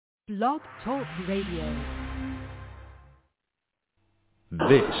Blog Talk Radio.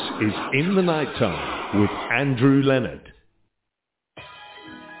 This is In the Nighttime with Andrew Leonard.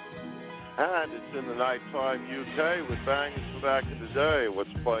 And it's In the Nighttime UK with bangers from back in the day. What's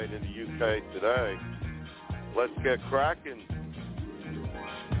playing in the UK today? Let's get cracking.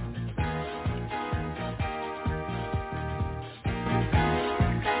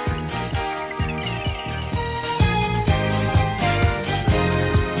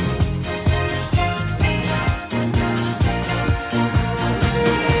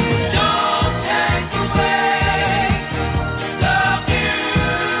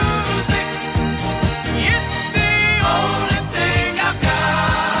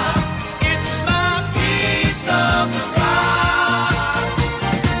 It's my piece of the ride.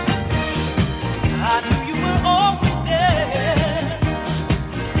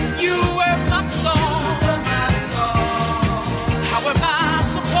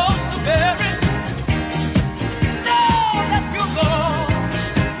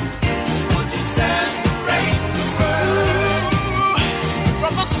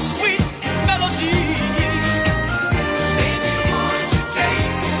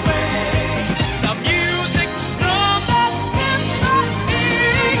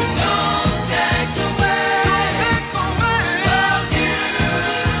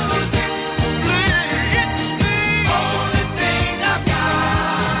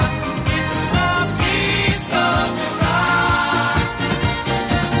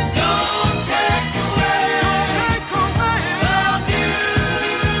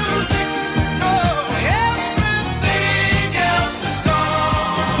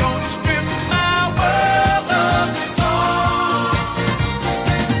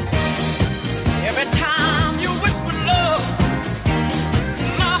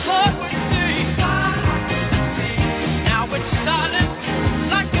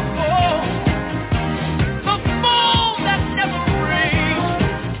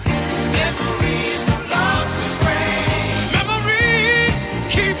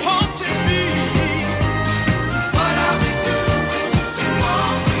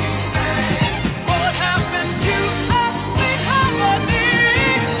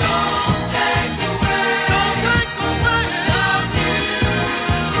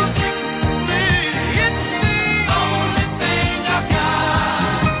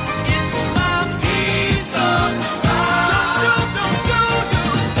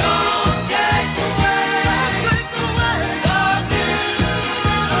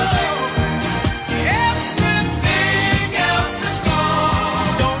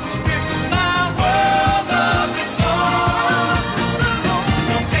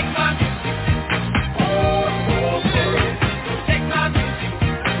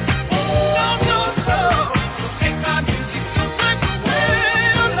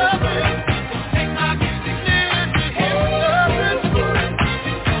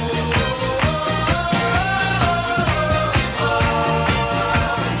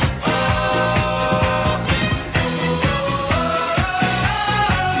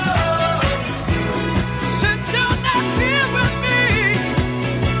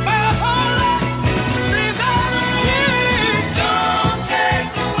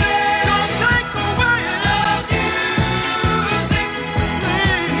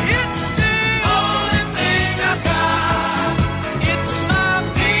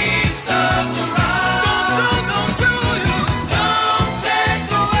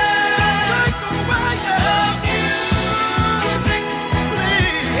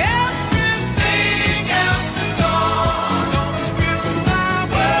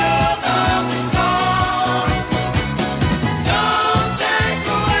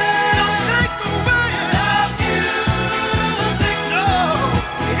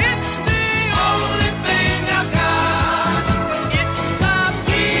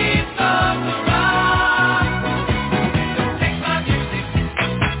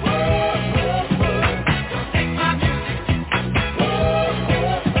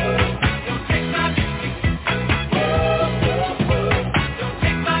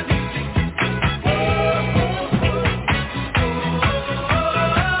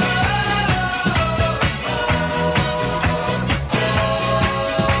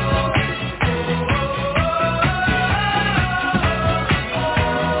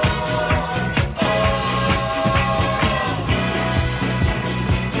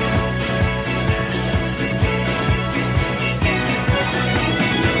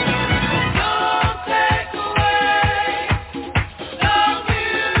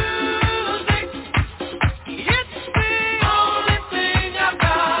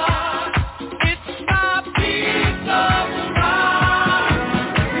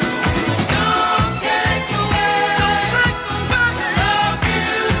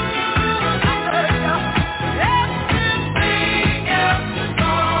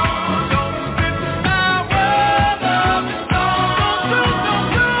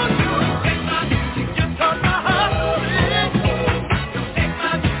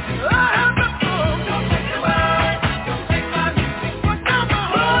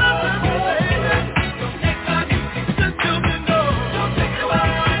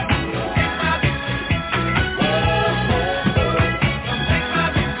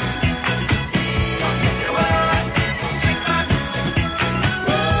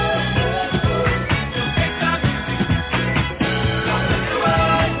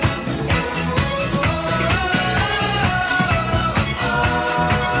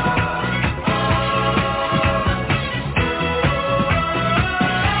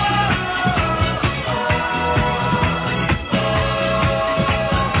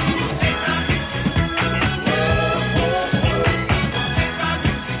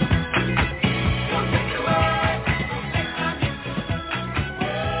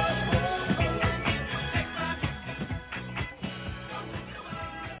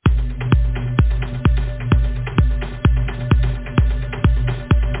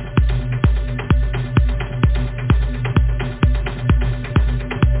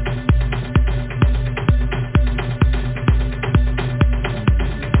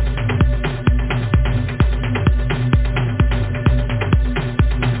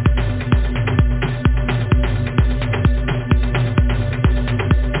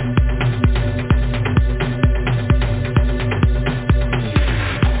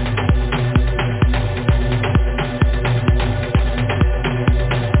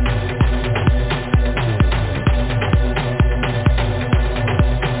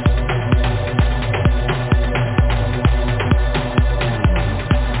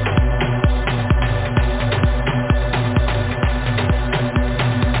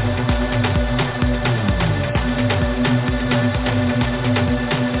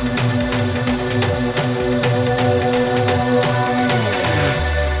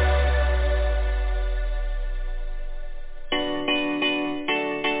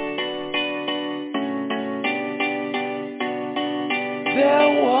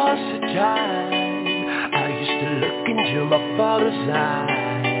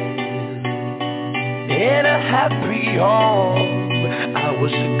 In a happy home, I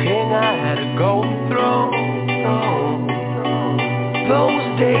was a king, I had a golden throne.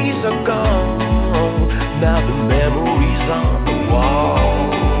 Those days are gone, now the memories on the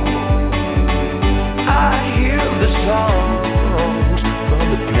wall. I hear the songs from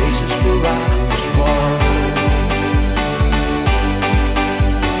the places where I was born.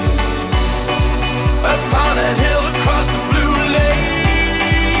 Upon a hill across the blue lake,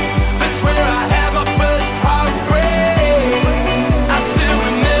 that's where I had my first heartbreak. I still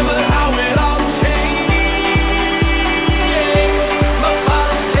remember how it all changed. My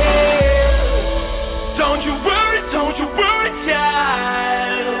father said, don't you worry,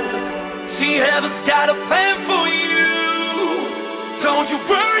 child. See, heaven's got a plan for you. Don't you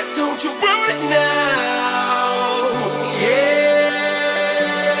worry now. Yeah.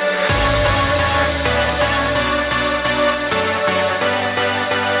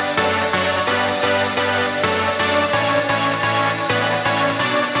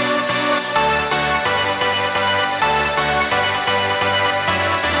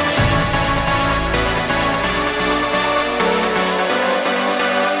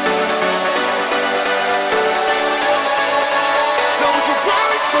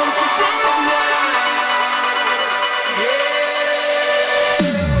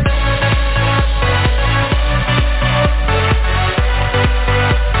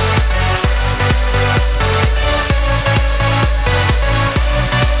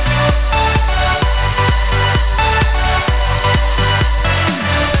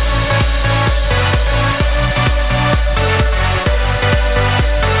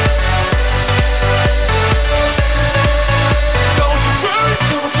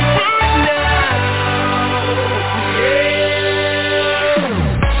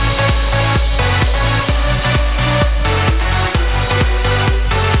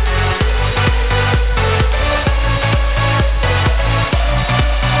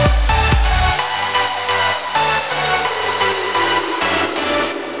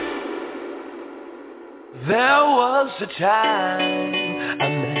 A time I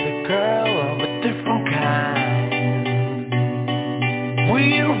met a girl of a different kind. We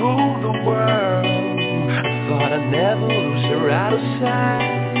ruled the world. I thought I'd never lose her out of sight.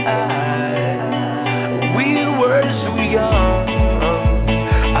 We were so young.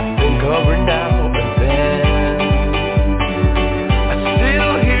 I think of her now and then. I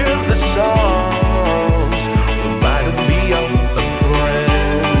still hear the songs reminding me of a friend.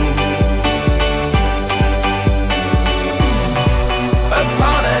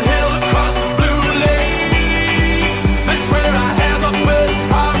 Upon a hill across the blue lake, that's where I had my first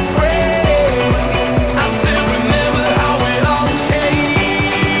heartbreak. I still remember how it all changed.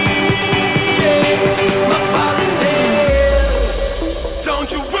 My father said, don't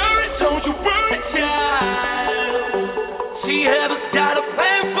you worry, child. See, heaven's got a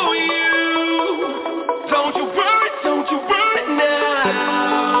plan for you. Don't you worry now.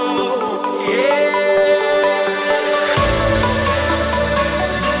 Yeah.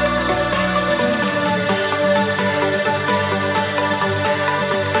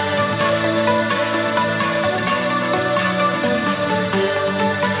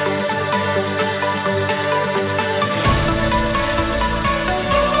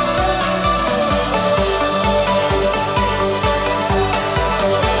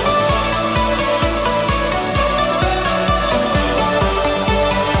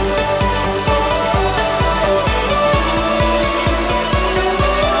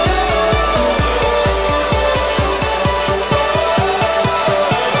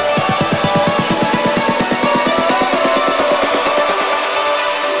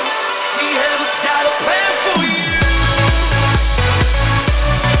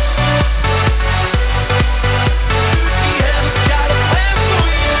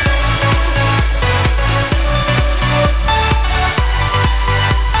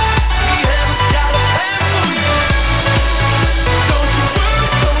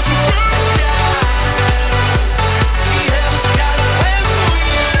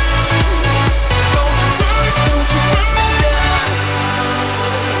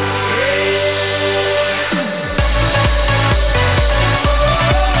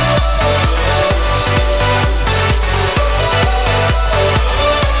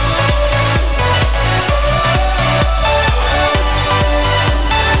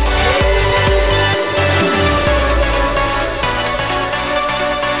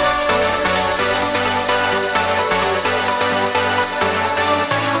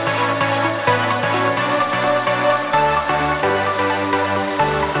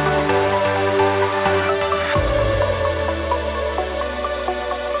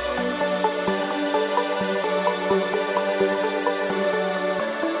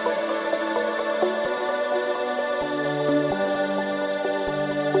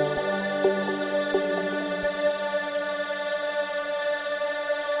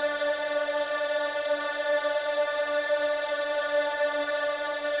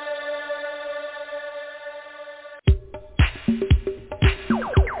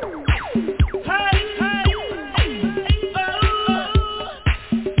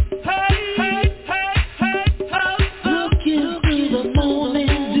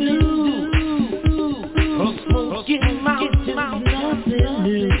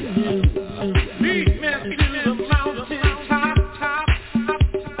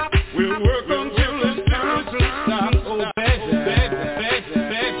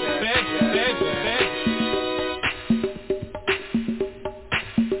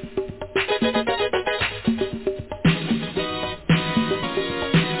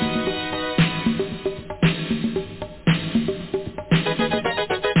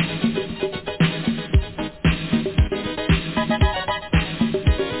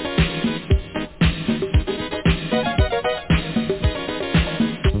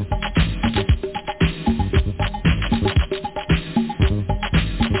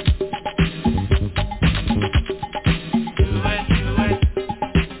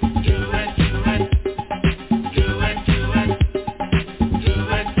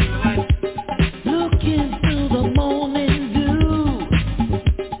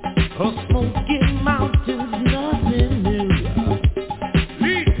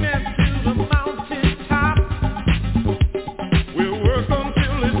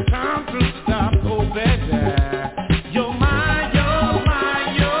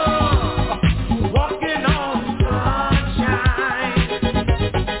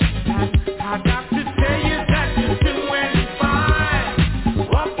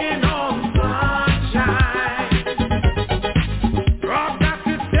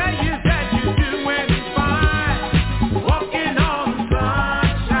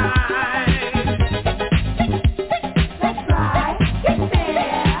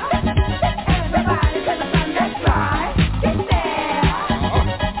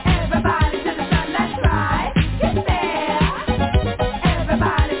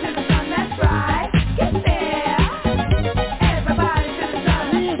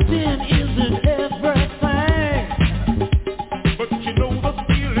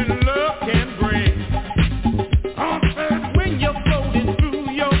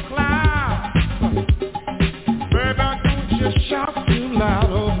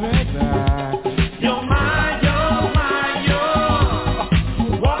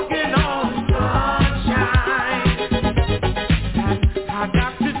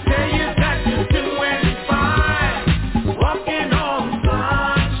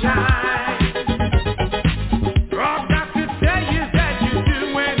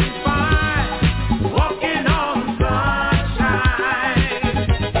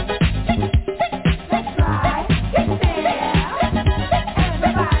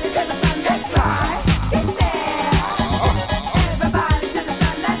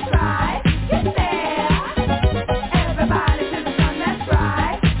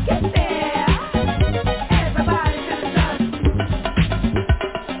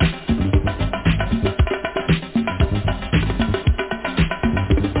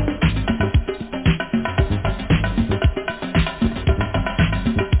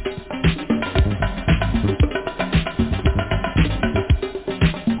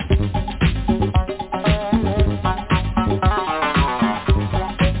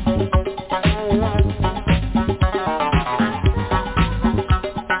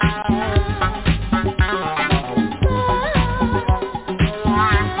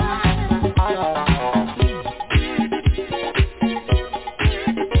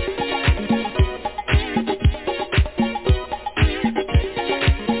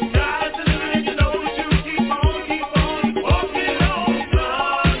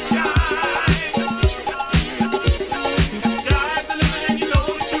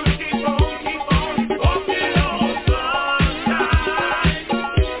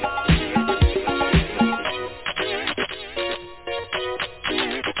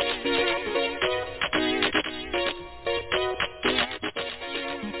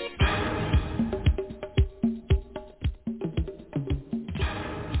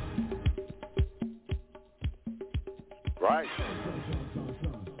 Right.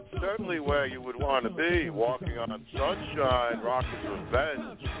 Certainly where you would want to be, walking on sunshine, rocking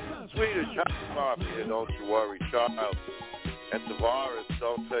revenge. Swedish house coffee, and don't you worry, child. And Tavares,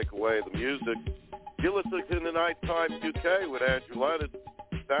 don't take away the music. You're listening to the Nighttime UK with Andrew Leonard.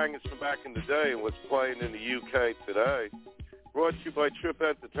 Bangers from back in the day and what's playing in the UK today. Brought to you by Trip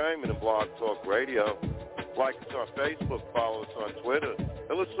Entertainment and Blog Talk Radio. Like us on Facebook, follow us on Twitter,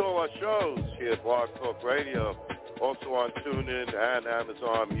 and listen to all our shows here at Blog Talk Radio. Also on TuneIn and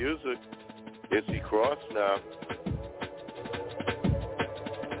Amazon Music. Izzy Cross now.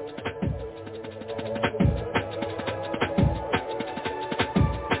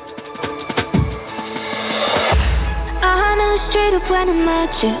 I knew straight up when I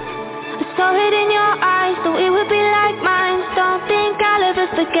met you. I saw it in your eyes, so it would be like mine. Don't think I'll ever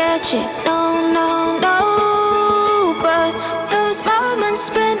forget you. No, no, no. But those moments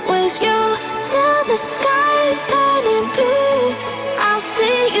spent with you, now the sky's turning blue. I'll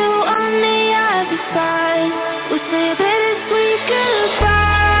see you on the other side. We'll say a bittersweet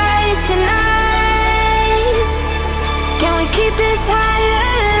goodbye tonight. Can we keep this high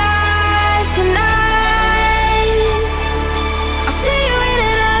alive tonight?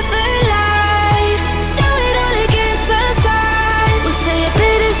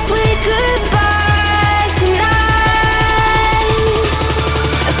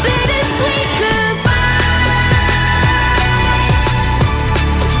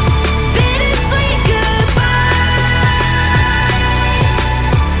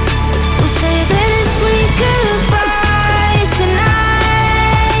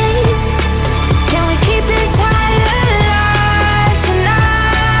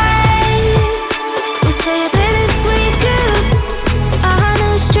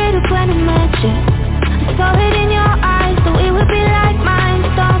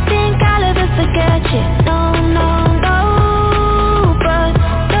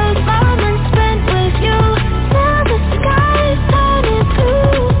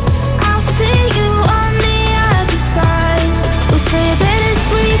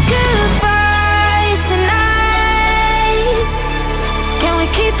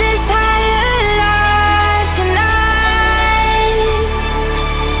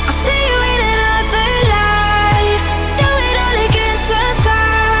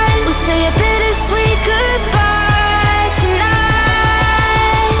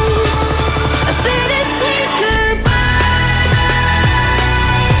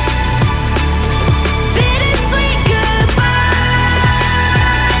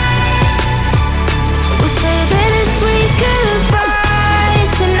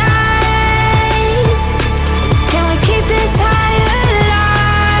 Tonight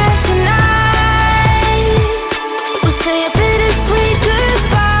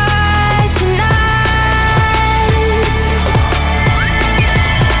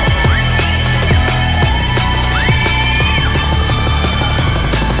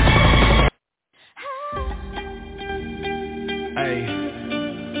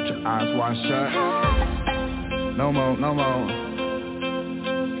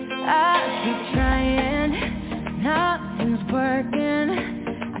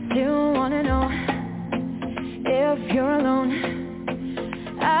you're alone.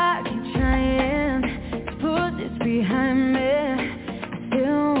 I keep trying to put this behind me.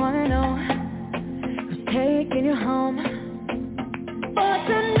 Still wanna know who's taking you home. For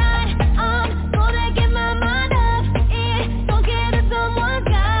tonight, I'm gonna get my mind off it. Don't care that someone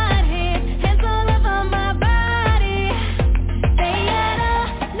got hit. Hands all over my body. Stay out all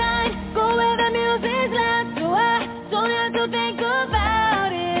night, go where the music's loud, so I don't have to think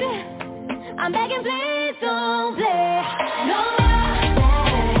about it. I'm begging, please don't play no more.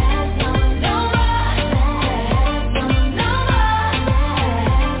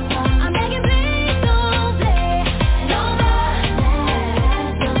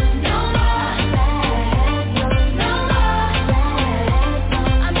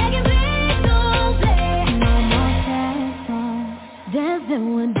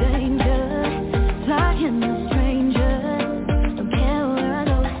 With danger, flying with strangers. Don't care where I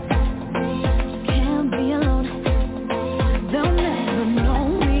go, can't be alone. They'll never know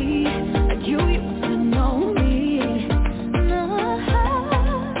me like you used to know me. No.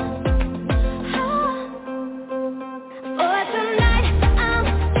 For tonight, I'm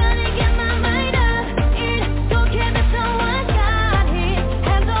gonna get my mind off it. Don't care that someone got hit.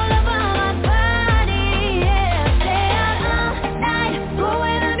 Hands all over my body, yeah. Stay out all night, go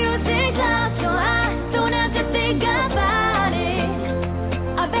where the music's loud, so I don't have to think about it.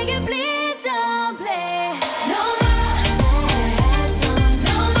 I beg you, please don't play no more.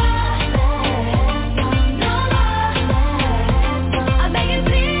 No more. No more. I beg you,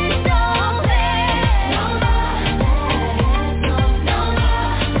 please don't play no more. No more.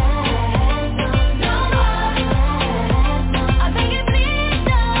 No more. I beg you, please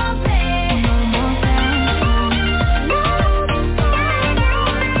don't play no more.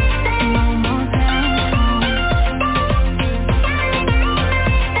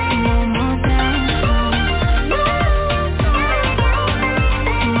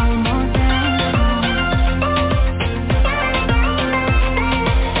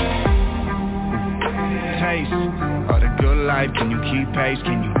 Taste of the good life, can you keep pace?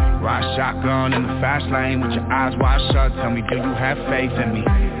 Can you ride shotgun in the fast lane with your eyes wide shut? Tell me, do you have faith in me?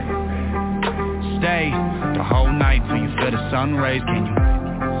 Stay the whole night till you feel the sun rays. Can you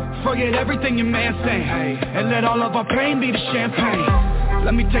forget everything your man saying and let all of our pain be the champagne?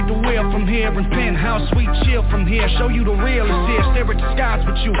 Let me take the wheel from here and penthouse sweet chill from here. Show you the real is here. Stare at the skies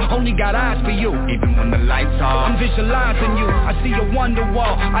with you. Only got eyes for you. Even when the lights are, I'm visualizing you. I see your wonder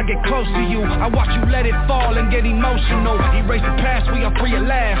wall. I get close to you. I watch you let it fall and get emotional. Erase the past. We are free at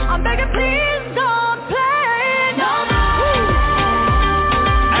last. I'm begging, please don't play no more.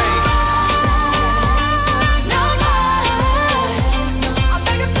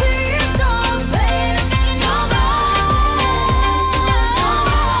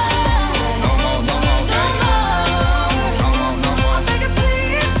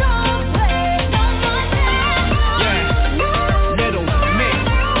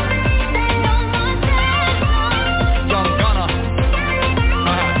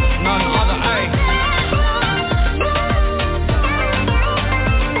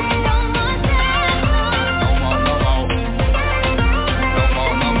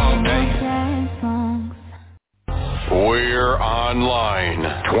 Online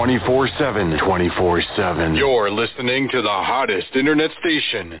 24/7. You're listening to the hottest internet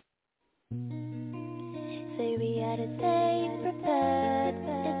station. Say we had a day prepared. It's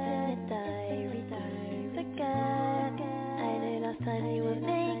in the diary, don't forget. I know last time you were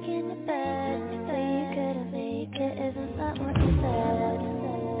making the bed, so you couldn't make it, isn't that what you said?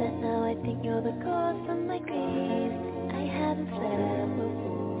 But now I think you're the cause of my grief. I haven't slept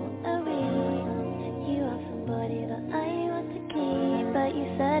for a week. You are somebody that I want to keep, but you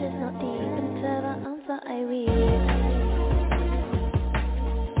said it's not deep until the arms that I read.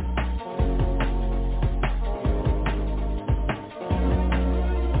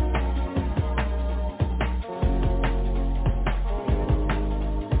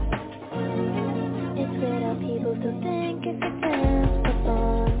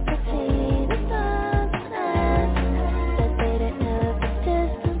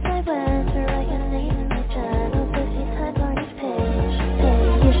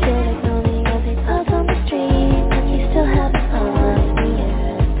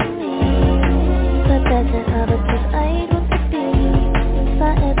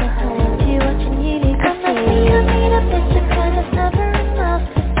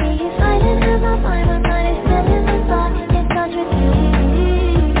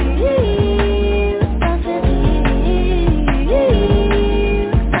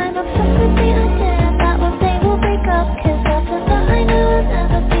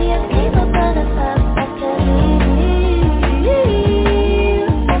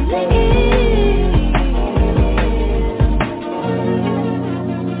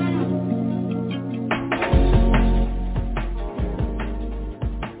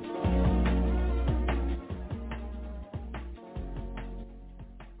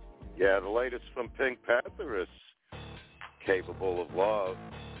 latest from Pink Pantheress, Capable of Love.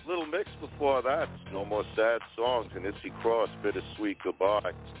 Little mix before that, No More Sad Songs, and Issy Cross, Bittersweet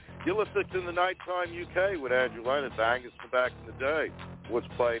Goodbye. You're listening to the Nighttime UK with Andrew Leonard, bangers from back in the day. What's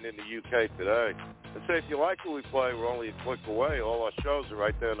playing in the UK today? And say if you like what we play, we're only a click away. All our shows are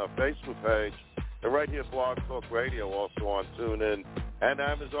right there on our Facebook page. And right here, Blog Talk Radio, also on TuneIn and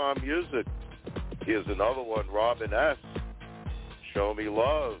Amazon Music. Here's another one, Robin S., Show Me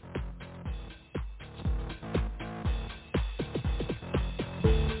Love.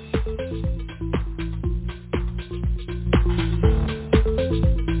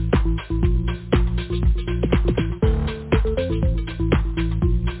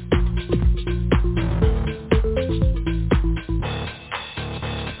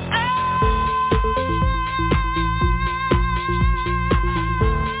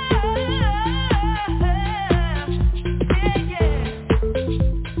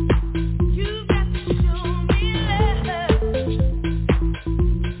 Yeah.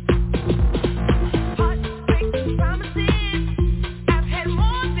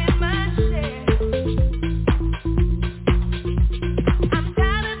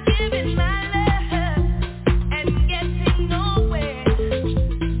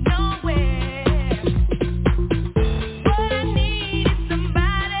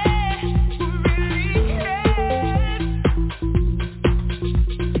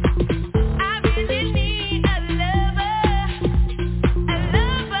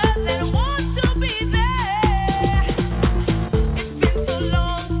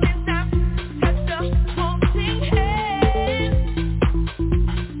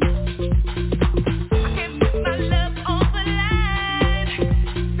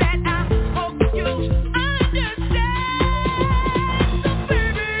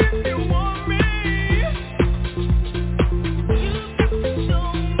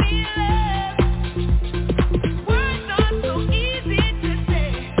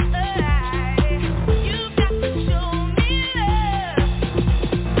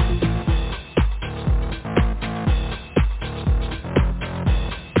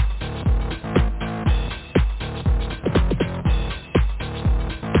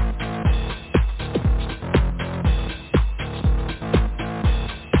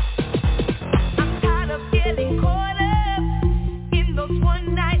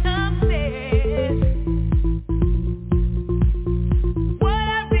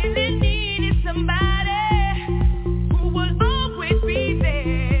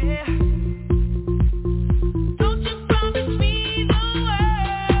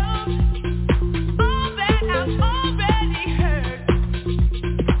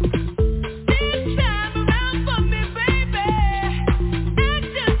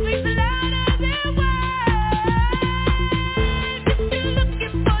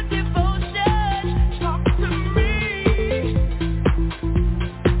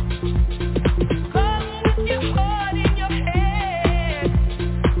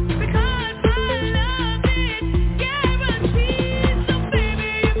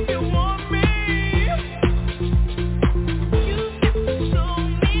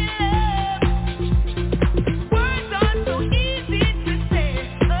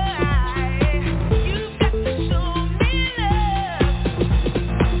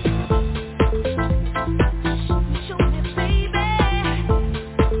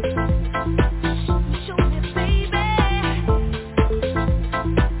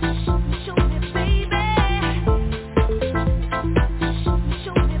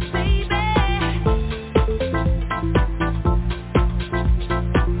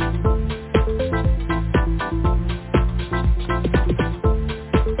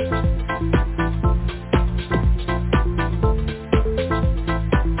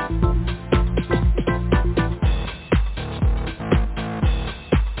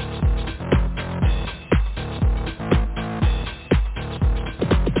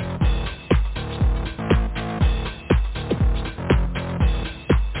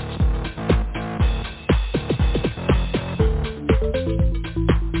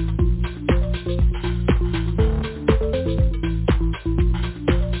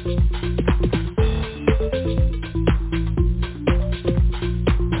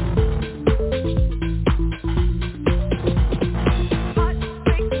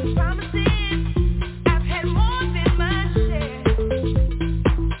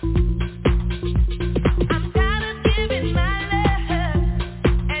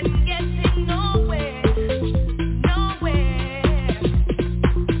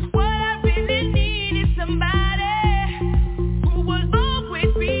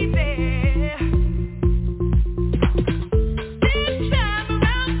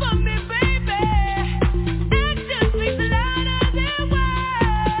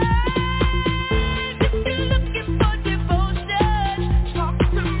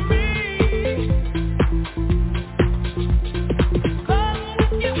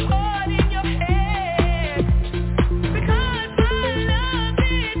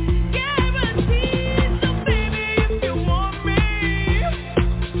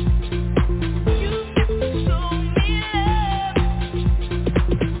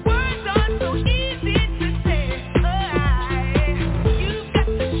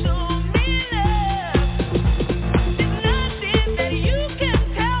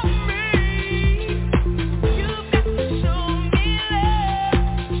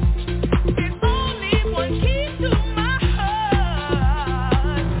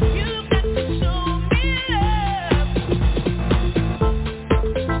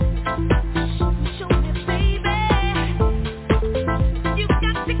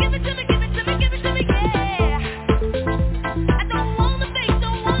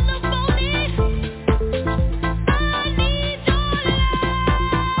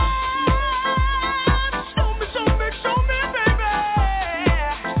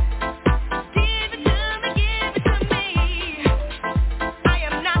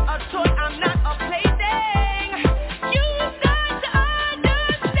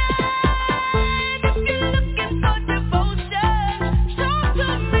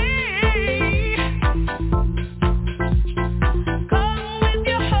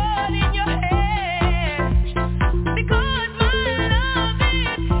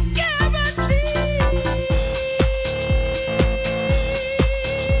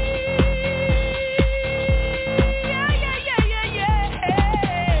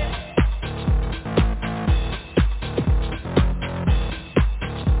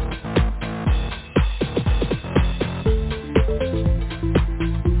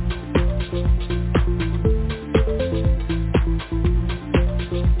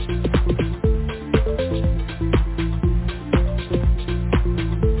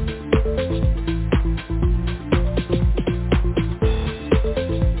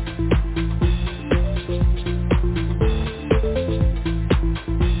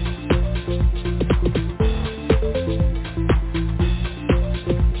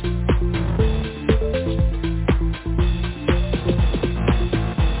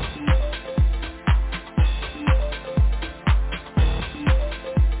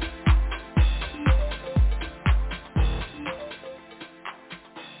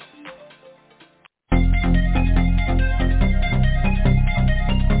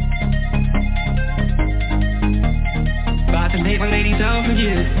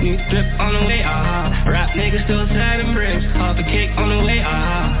 New drip on the way, Rap niggas still sad and bricks. Half a cake on the way,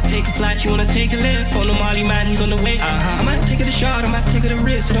 Take a flight, you wanna take a lift. On the Molly man, he's on the way, I might take it a shot, I might take it a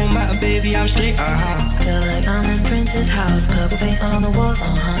risk. It don't matter, baby, I'm straight, Feel like I'm in Prince's house. Purple paint on the walls,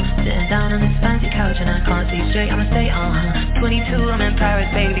 Sitting down on this fancy couch and I can't see straight, I'ma stay, 22, I'm in Paris,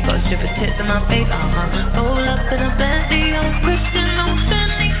 baby. Got stripper tits in my face, Roll up in a Bentley, I'm a Christian, I'm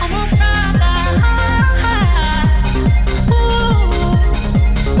Fendi, I'm a Prada.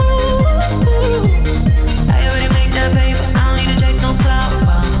 I already made that paper, I don't need to chase no clout.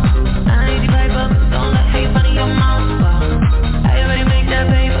 I need to pipe up, don't let hate funny your mouth. I already made that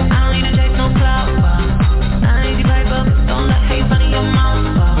paper, I don't need to chase no clout. I need to pipe up, don't let hate funny your mouth.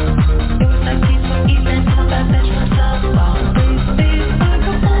 It was like peace from East End, I'm that bitch myself.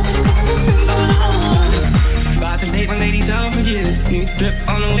 About to take my ladies out for years. New drip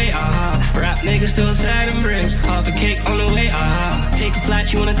on the way, Rap niggas still sad and bricks. Half a cake on the way, Take a flight,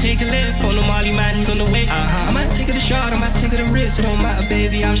 you wanna take a lift. On the Molly man, he's on the way, I might take it a shot, I might take it a risk. It don't matter,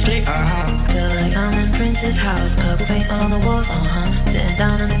 baby, I'm straight, Feel like I'm in Prince's house. Purple paint on the walls, Sitting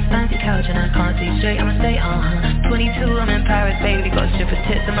down on this fancy couch and I can't see straight, I'ma stay, 22, I'm in Paris, baby. Got stripper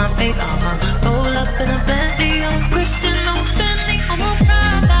tits in my face, Roll up in a Bentley, I'm Christian, I'm Fendi, I'm a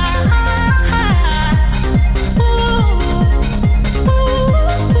Prada.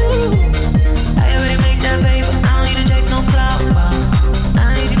 I already made that paper, I don't need to chase no clout.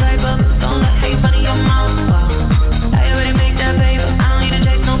 I need to pipe up, don't let hate funny your mouth. I already made that paper, I don't need to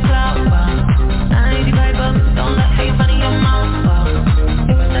chase no clout. I need to pipe up, don't let hate funny your mouth.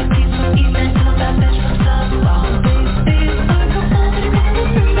 It was like peace from East End, I'm that bitch myself.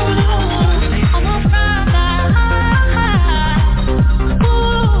 I'm a Prada.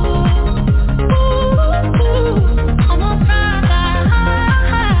 I'm a Prada.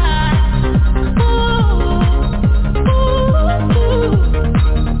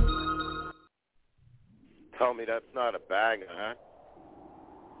 Tell me that's not a banger, huh?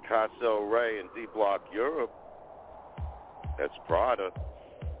 Casso Ray and D-Block Europe. That's Prada.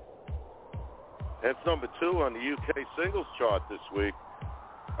 That's number 2 on the UK singles chart this week.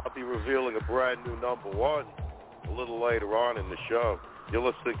 I'll be revealing a brand new number 1 a little later on in the show. You're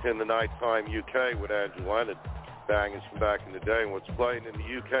listening to In the Nighttime UK with Andrew Leonard. Bangers from back in the day. And what's playing in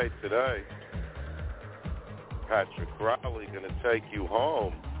the UK today? Patrick Crowley, Gonna Take You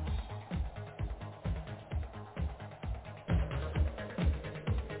Home.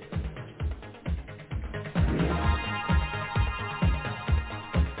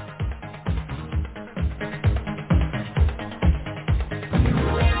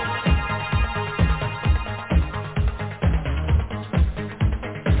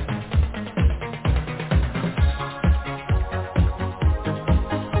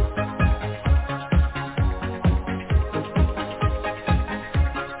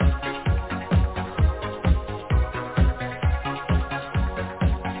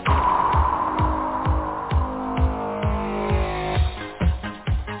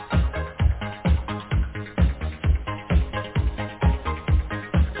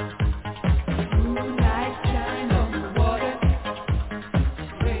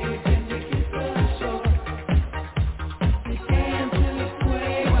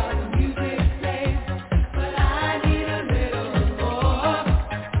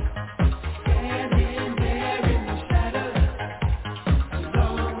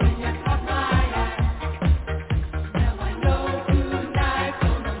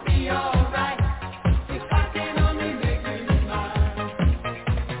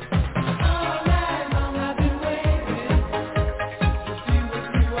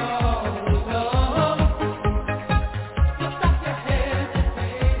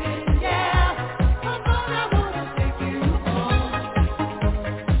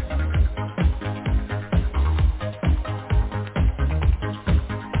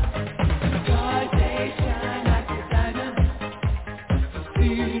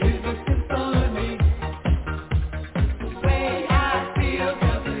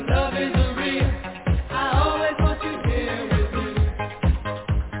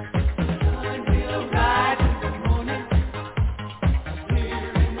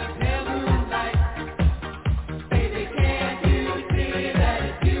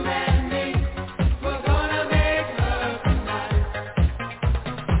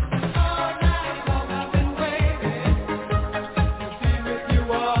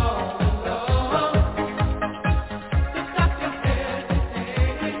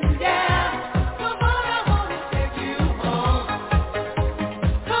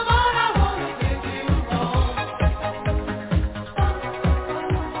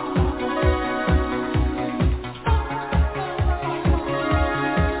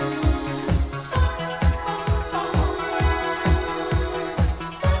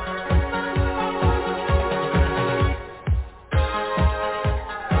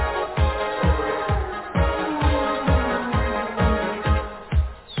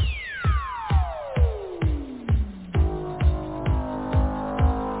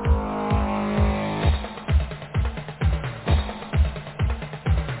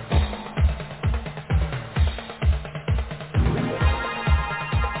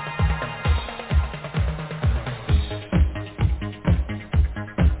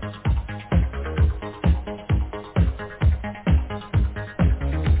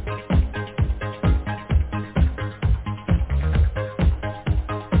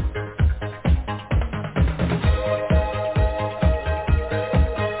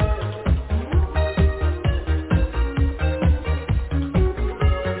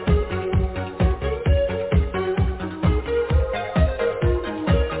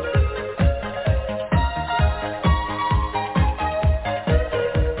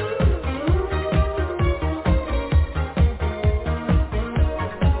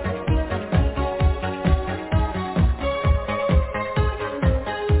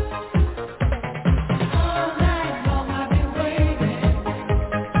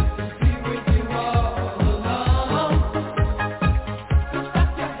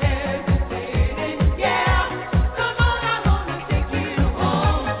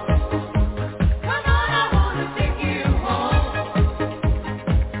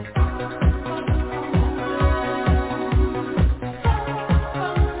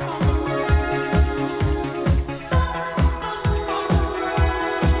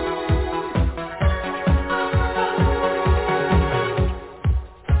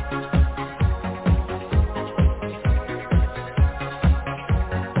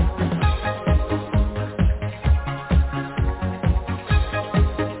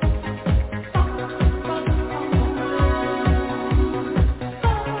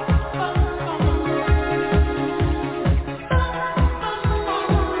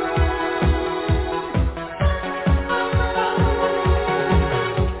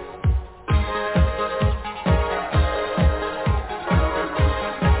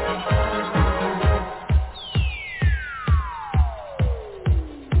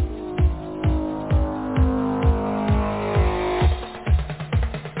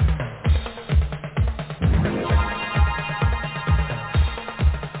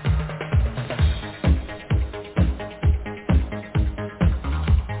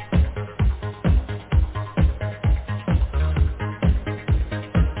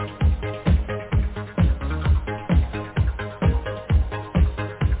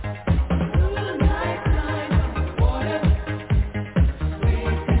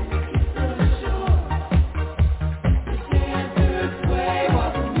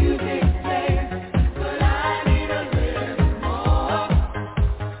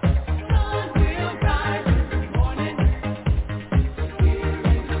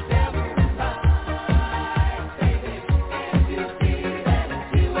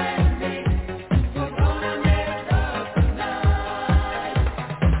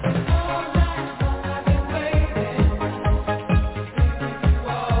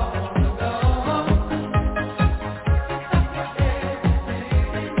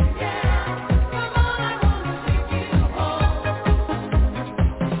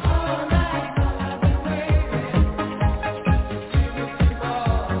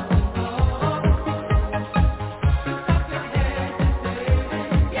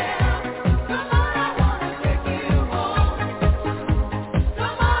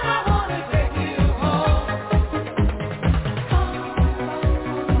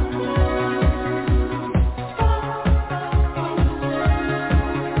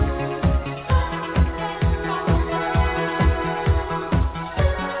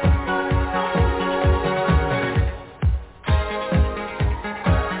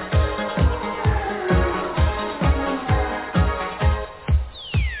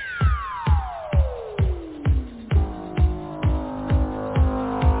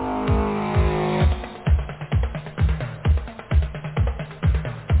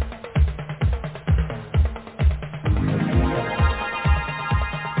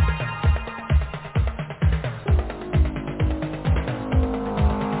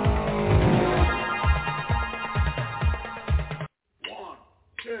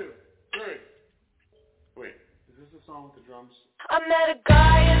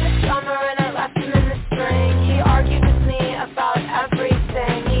 guy in the summer and I left him in the spring. He argued with me about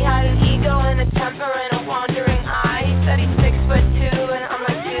everything. He had an ego and a temper and a wandering eye. He said he's 6'2" and I'm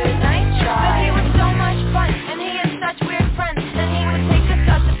like, dude, nice try. But he was so much fun and he had such weird friends. And he would take us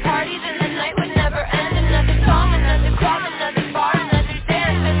out to parties and the night would never end. Another song, another club, another bar, another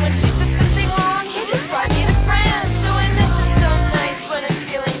dance. And when she said something wrong, he just brought me to France. So I miss him so nice when I'm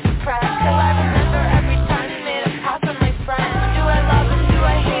feeling depressed. Till I remember every time he made a pass on my friends. Do I love him? Do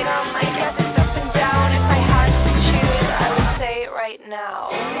I hate him? I guess it's up and down. If I had to choose, I would say it right now.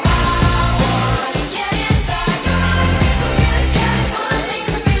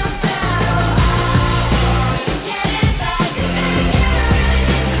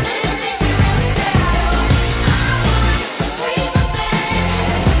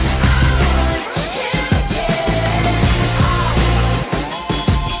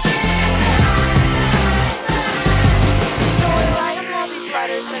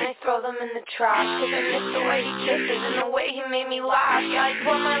 In the trash, cause I miss the way he kisses and the way he made me laugh. Yeah, I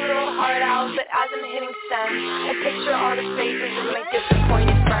pour my little heart out, but as I'm hitting send, I picture all the faces of my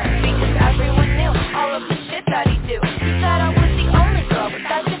disappointed friends. Because everyone knew all of the shit that he do. He said I was the only girl, but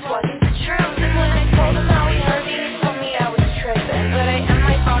that just wasn't the truth. And when I told him how he hurt me, he told me I was tripping. But I am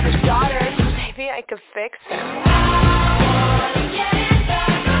my father's daughter, so maybe I could fix him.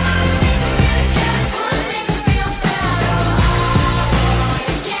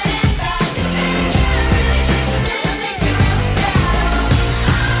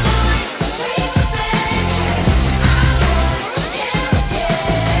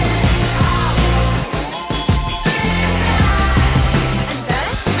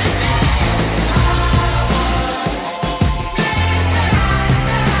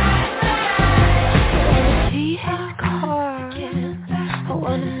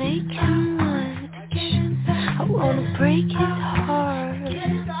 Break his heart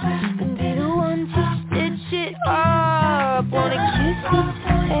and be the one to stitch it up. Wanna kiss his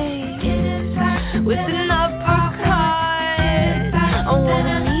face with an uppercut. I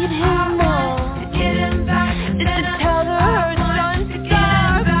wanna meet him more, just to tell her her son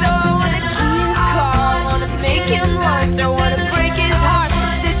sucks. So I wanna key his car, I wanna make him lunch. I wanna break his heart,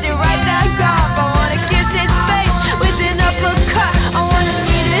 stitch it right back up. I wanna kiss his face with an uppercut. I wanna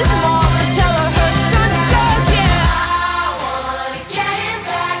meet his mom and tell her her son sucks. Yeah.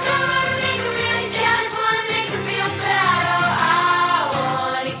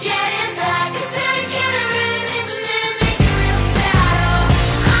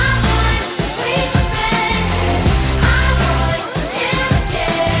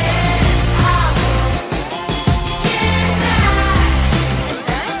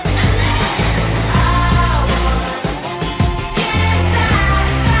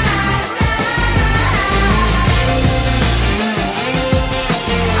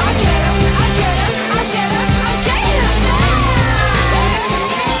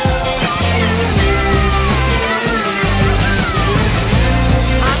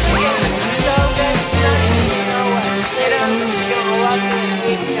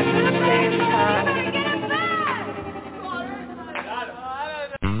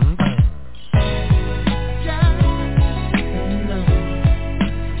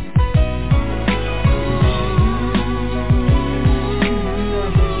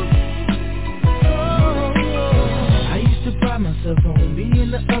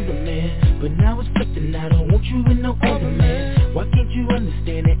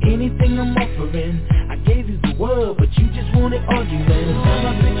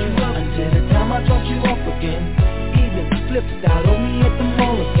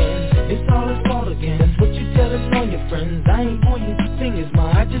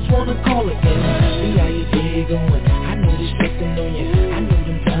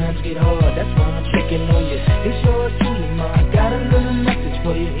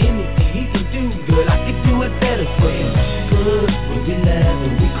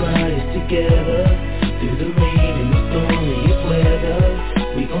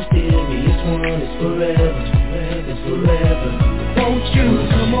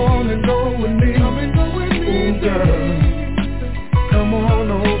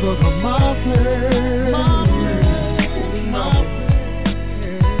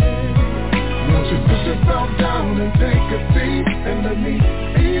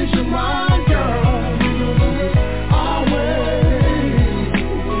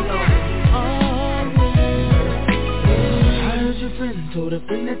 Told a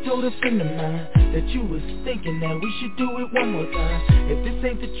friend that told a friend of mine that you was thinking that we should do it one more time. If this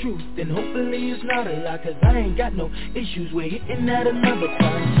ain't the truth, then hopefully it's not a lie, cause I ain't got no issues with hitting that another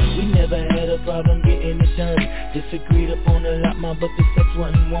time. We never had a problem getting it done. Disagreed upon a lot, but the sex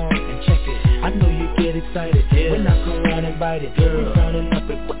wasn't warm. And check it, I know you get excited when I come around and bite it. You frowning up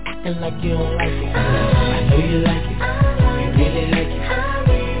and acting like you don't like it. I know you like it, you really like it.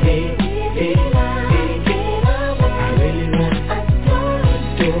 Hey, hey, hey, I really want it.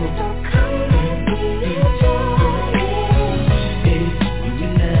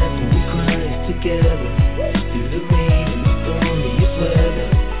 Together, through the rain and the stormiest weather,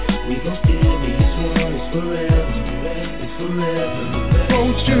 we gon' still be as one. It's forever, it's forever.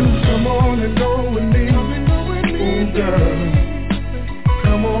 Won't you come on and go with me? Oh girl,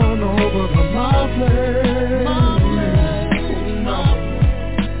 come on over to my place.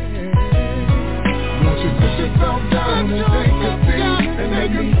 Won't you put yourself down and take a seat and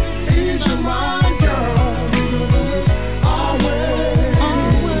let me ease your mind, girl?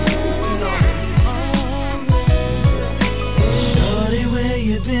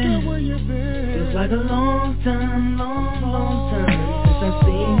 Like a long time since I've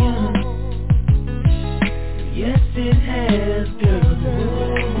seen you. Yes, it has,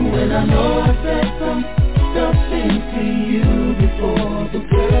 girl. And I know I said some stuff into you before, but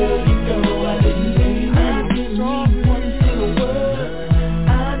girl, you know I didn't mean one single word.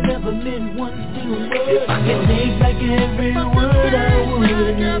 I never meant one single word. If I could take back every word, I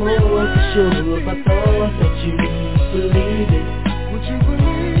would. And more for sure, if I thought that you believe it. Would you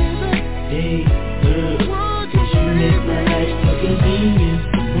believe it? Hey. Cause you make my life so convenient.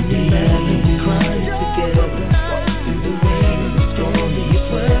 When we laugh and we cry together, through the rain and the stormiest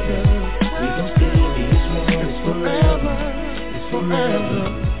weather, we gon' still be as one. It's forever, it's forever.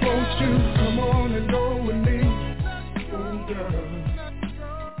 Won't you come on and go with me? Oh girl,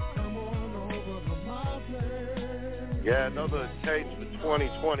 come on over to my place. Yeah, another case for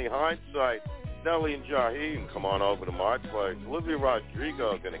 2020 hindsight. Nelly and Jaheim, come on over to my place. Olivia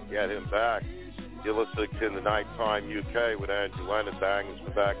Rodrigo gonna get him back. You're listening to the Nighttime UK with Andrew Leonard, bangers for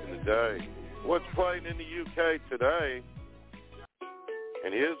back in the day. What's playing in the UK today?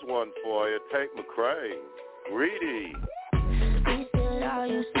 And here's one for you, Tate McRae, Greedy. You said all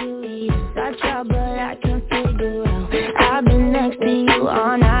you serious, I try but I can't figure out. I've been next to you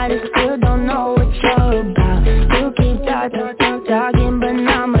all night, I still don't know what you're about. You keep talking, but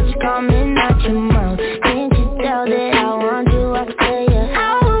not much coming out your mouth. Can't you tell that I want you, I say yeah.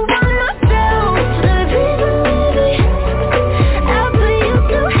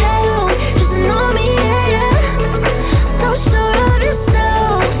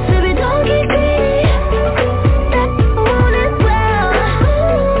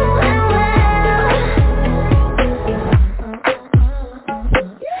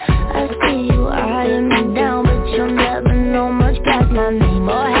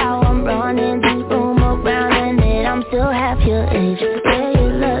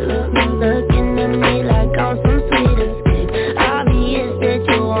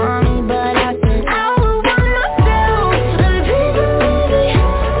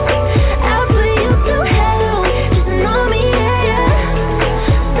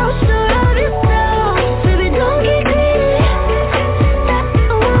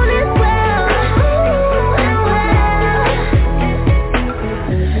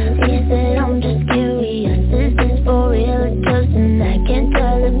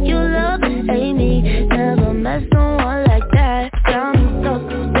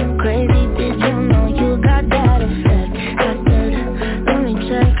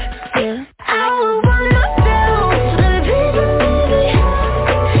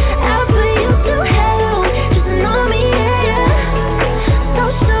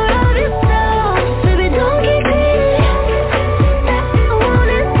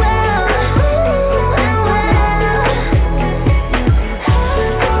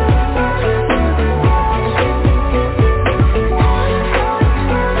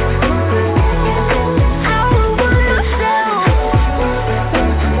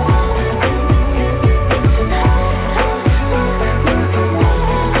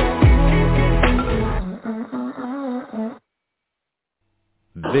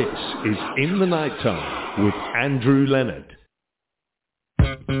 This is In the Nighttime with Andrew Leonard.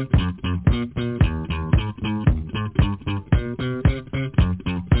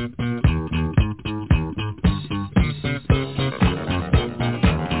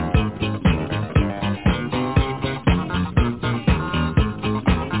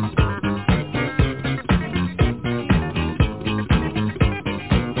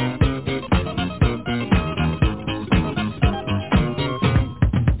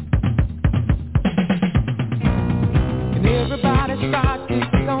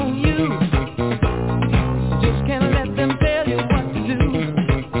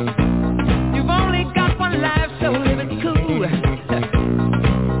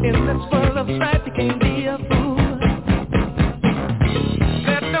 stripe, you can't be a fool.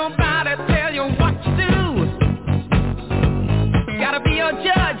 Let nobody tell you what to do. Gotta be your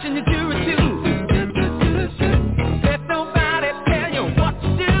judge and your jury too. Let nobody tell you what to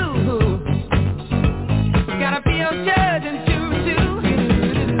do. Gotta be your judge and jury too.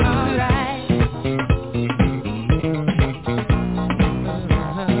 Alright.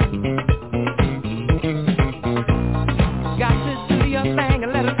 Got to do your thing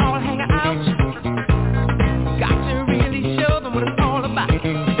and let it all hang out.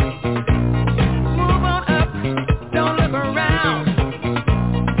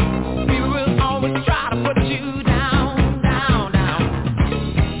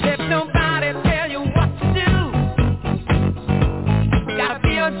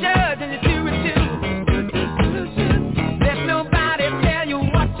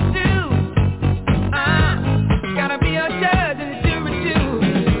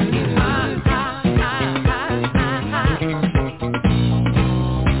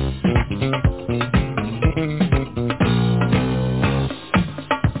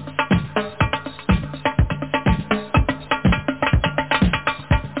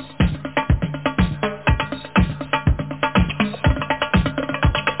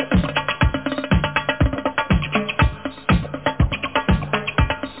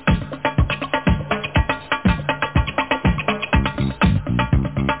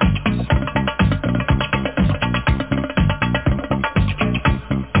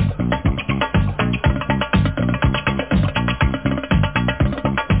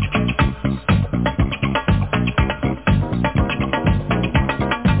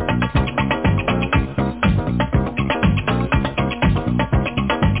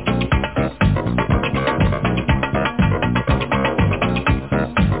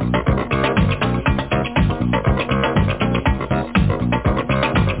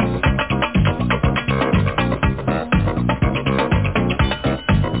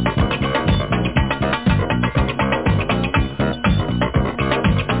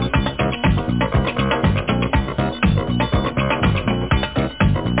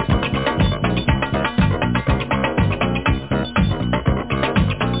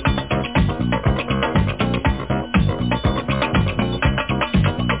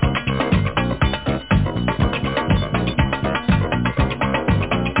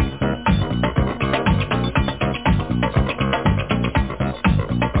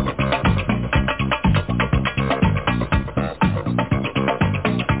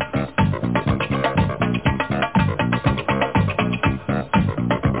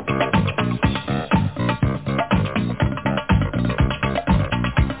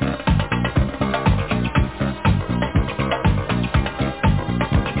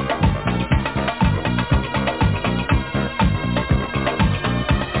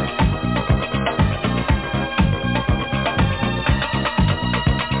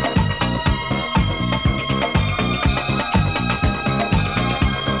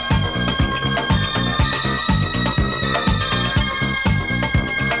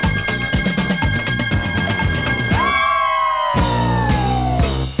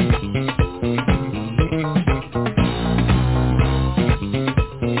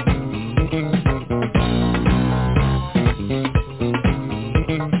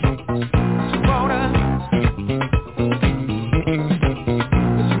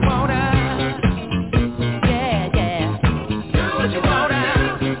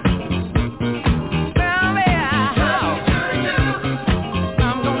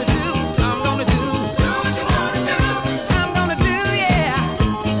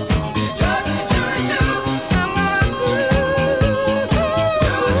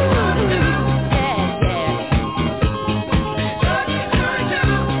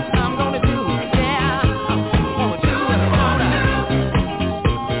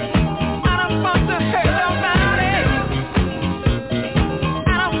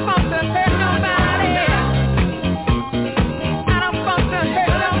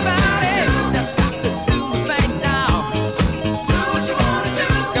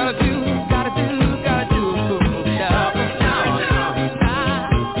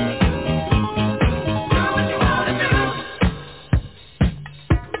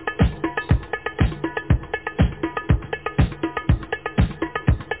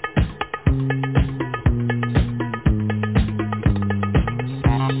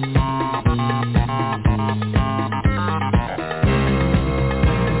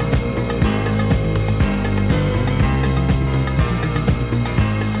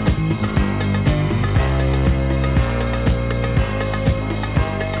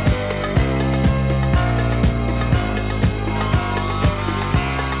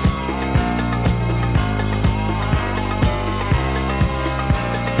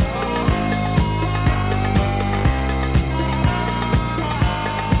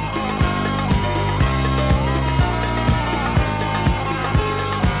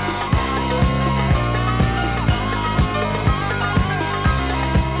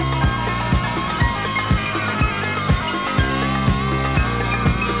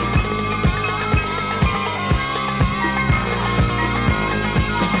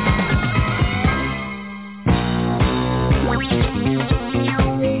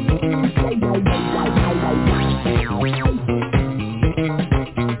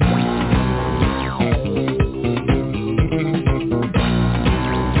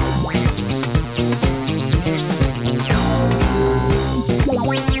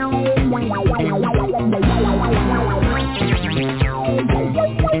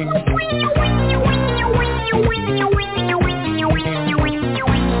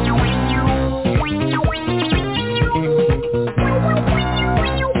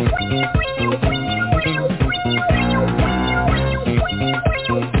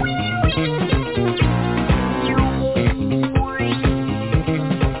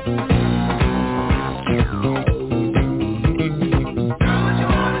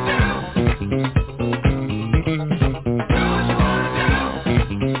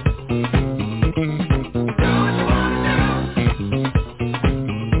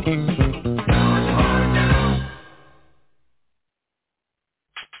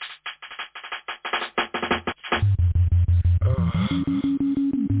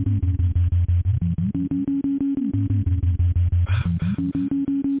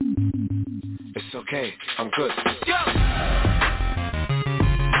 It's okay, I'm good. Yo!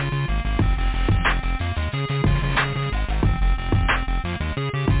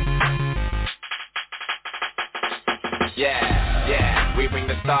 Yeah, we bring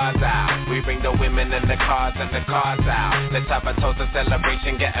the stars out. We bring the women and the cars out. Let's have a toast, a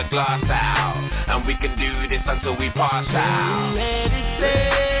celebration, get a glass out. And we can do this until we pass out. Let it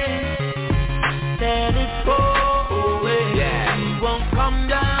stay, let it go away. Yeah, we won't come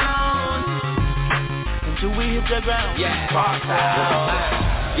down until we hit the ground. Yeah, pass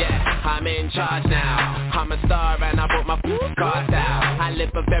out. Yeah, I'm in charge now. I'm a star and I brought my cards out. I live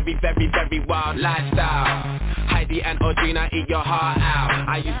a very, very, very wild lifestyle. Heidi and Audrina, eat your heart out.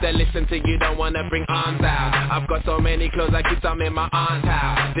 I used to listen to you, don't wanna bring arms out. I've got so many clothes, I keep some in my aunt's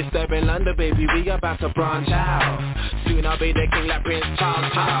house. Disturbing London, baby, we about to branch out. Soon I'll be the king like Prince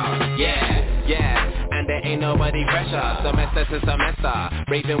Charles. Yeah, and there ain't nobody fresher. Semester to semester,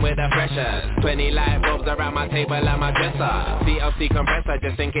 raving with the freshers. 20 light bulbs around my table and my dresser. CLC compressor,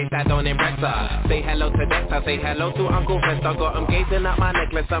 just in case I don't impress her. Say hello to Dexter, say hello to Uncle Fester. Got him gazing at my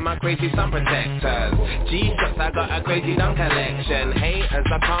necklace and my crazy sun protectors. G-shots, I got a crazy dumb collection. Haters,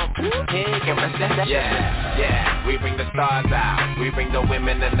 I can't hear you resist. Yeah, we bring the stars out. We bring the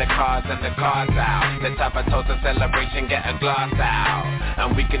women and the cars out. Let's have a toast, a celebration, get a glass out.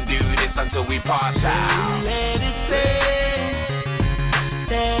 And we can do this until we pass out. Let it stay,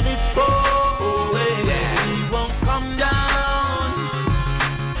 let it go away. Yeah. We won't come down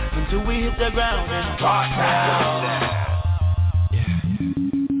until we hit the ground and pass out. Yeah.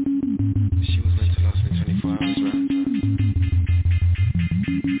 She was meant to last me 24 hours, right?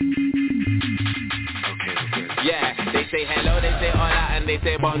 Okay, good. Yeah, they say hello, they say hola, and they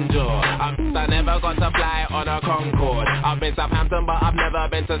say bonjour. I never got to fly on a Concorde. I've been Southampton, but I've never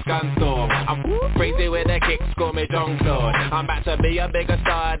been to Scanstorm. I'm crazy with the kicks, call me John Claude. I'm about to be a bigger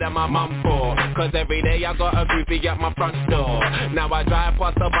star than my mum for. Cause every day I got a groupie at my front door. Now I drive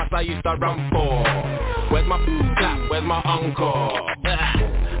past the bus I used to run for. Where's my clap, where's my encore?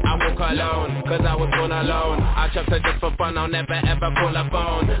 I walk alone, cause I was born alone. I trust her just for fun, I'll never ever call her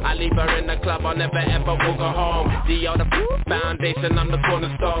phone. I leave her in the club, I'll never ever walk her home. The other foundation, I'm the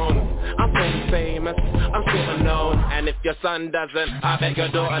cornerstone. I'm so famous, I'm super known. And if your son doesn't, I bet your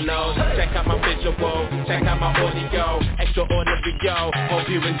daughter knows. Check out my visual, check out my audio. Extraordinary, yo, hope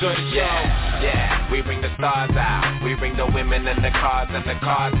you enjoy the show. Yeah, we bring the stars out. We bring the women and the cars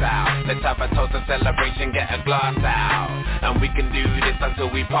out. Let's have a toast, a celebration, get a glass out. And we can do this until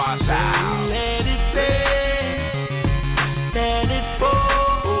we pass out. Let it stay, let it go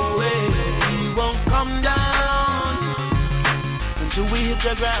away. We won't come down until we hit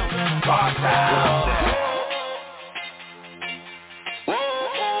the ground and pass out.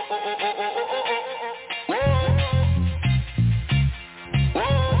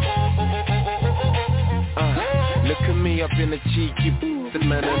 Look at me up in a cheeky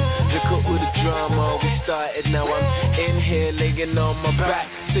man, and look at all the drama we started. Now I'm in here laying on my back,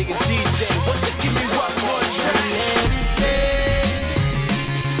 singing DJ, what's it, give me one more track.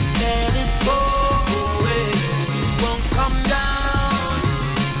 Let it go away. We won't come down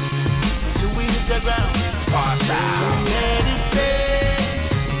until we hit the ground and pass out. Let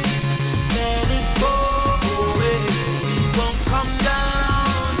it go away. We won't come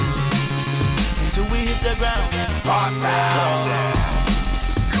down until we hit the ground and pass out.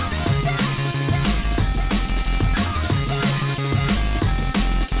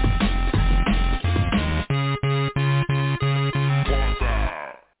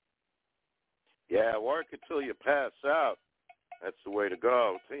 Yeah, work until you pass out. That's the way to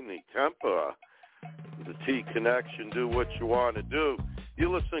go. Teeny Temper, the T Connection, do what you want to do. You're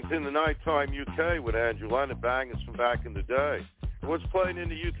listening to the Nighttime UK with Andrew Leonard, bangers from back in the day. What's playing in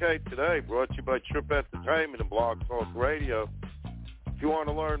the UK today? Brought to you by Trip Entertainment and Blog Talk Radio. If you want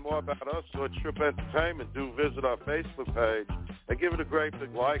to learn more about us or Trip Entertainment, do visit our Facebook page and give it a great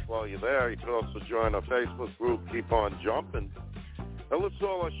big like while you're there. You can also join our Facebook group, Keep On Jumping. And listen to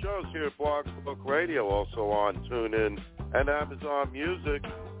all our shows here at Blog Talk Radio, also on TuneIn and Amazon Music.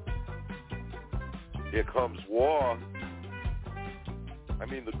 Here comes war. I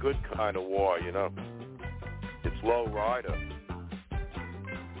mean the good kind of war, you know. It's Low Rider.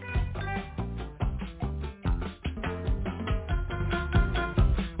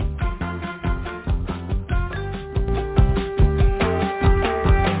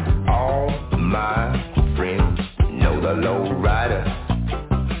 All my friends know the Low Rider.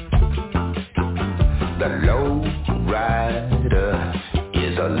 The Low Rider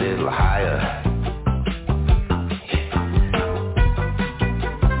is a little higher.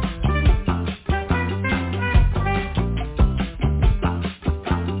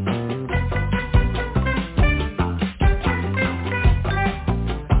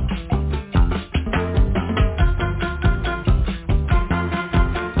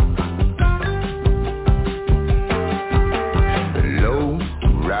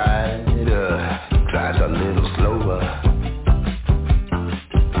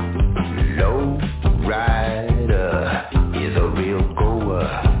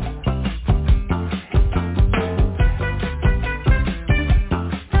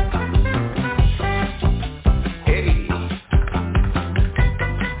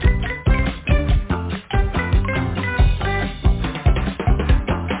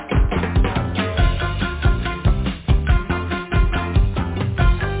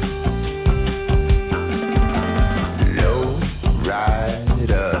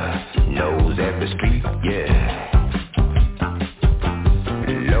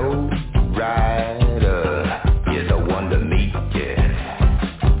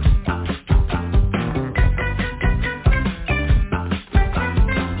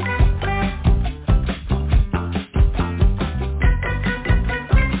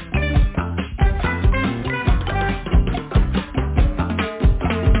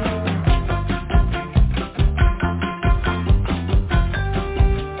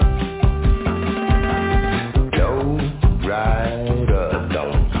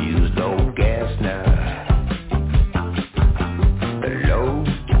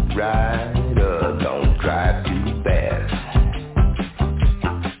 rider, don't drive too fast.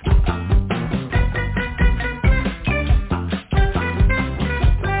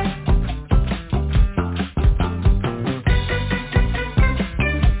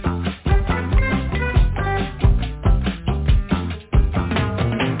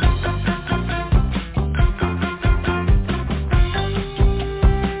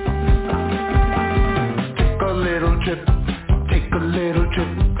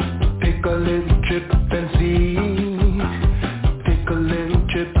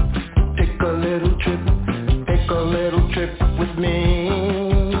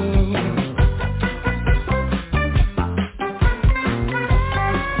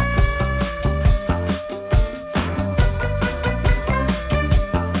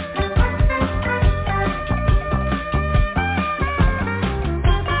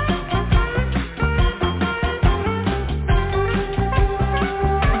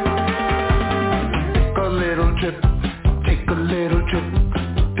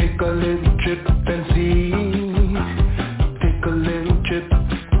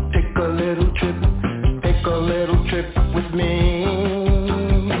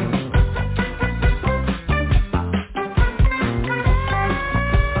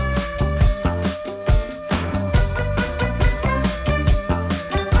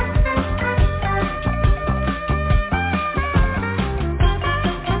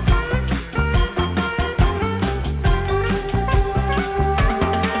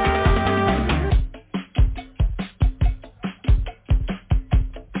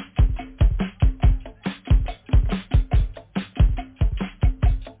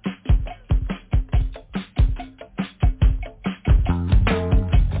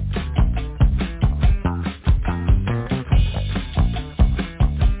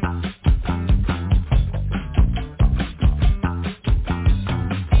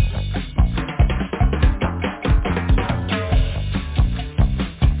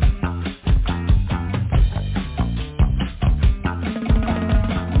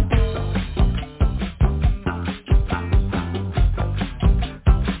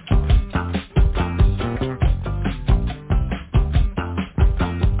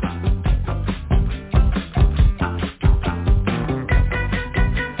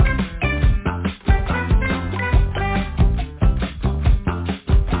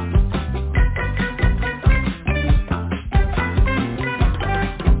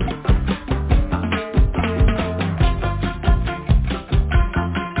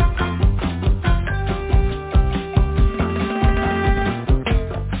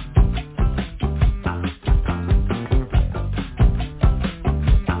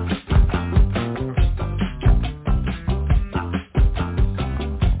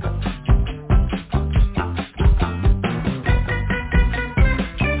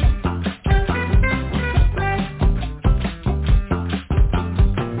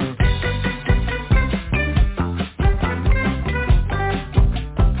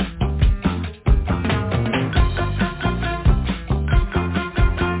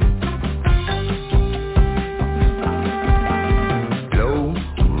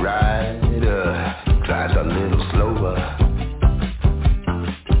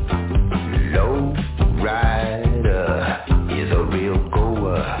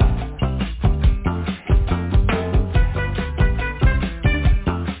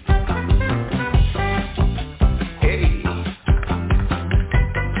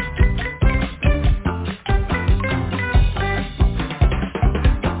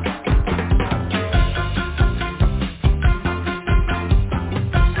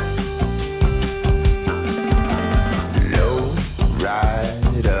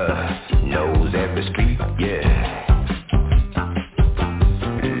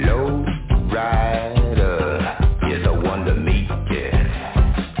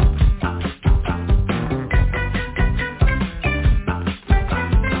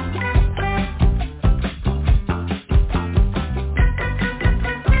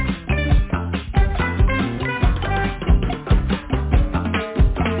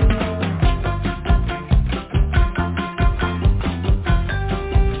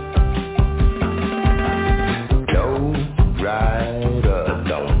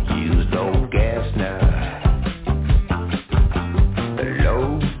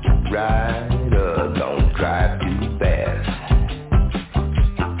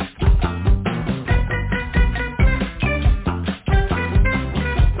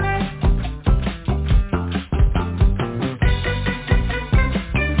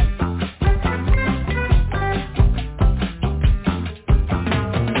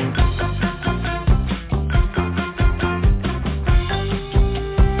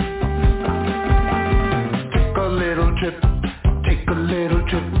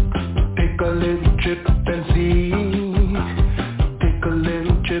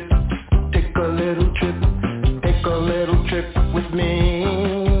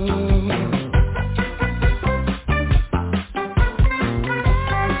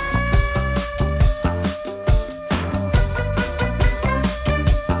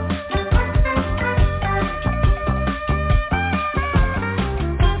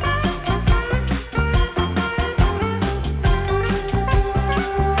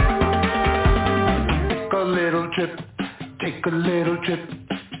 Take a little trip,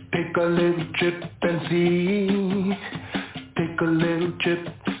 take a little trip and see. Take a little trip,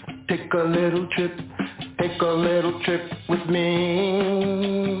 take a little trip, take a little trip with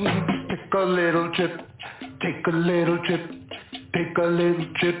me. Take a little trip, take a little trip, take a little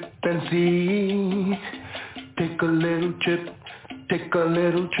trip and see. Take a little trip, take a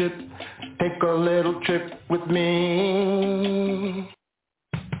little trip, take a little trip with me.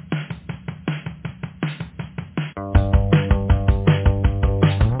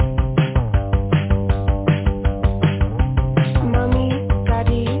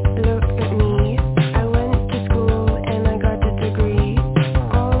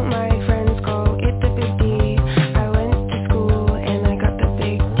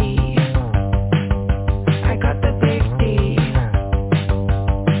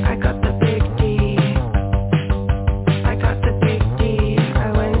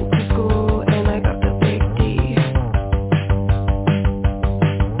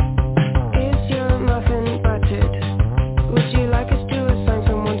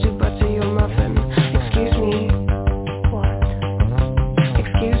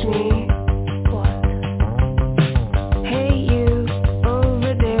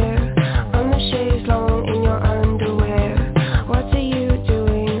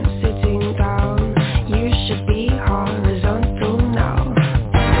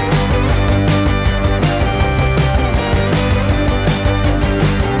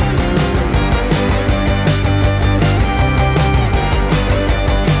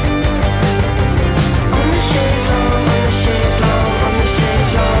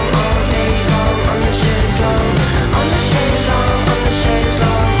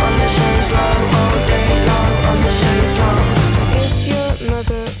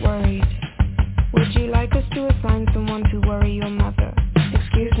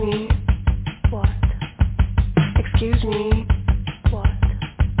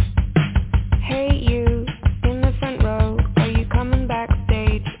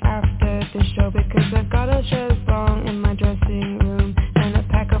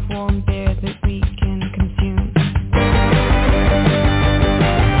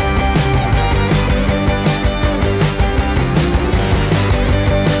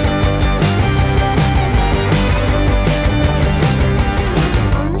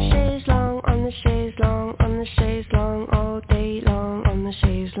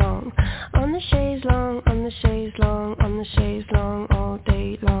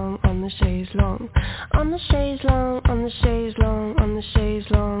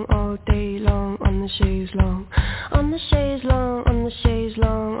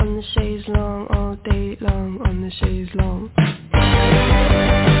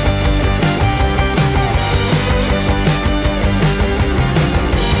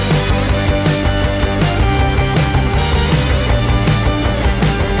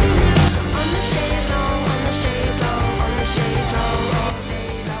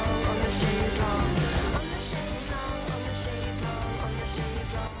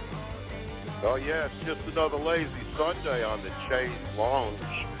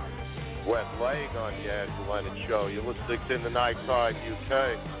 In the Nightime UK,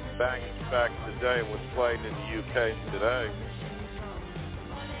 bangers back in the day, what's playing in the UK today.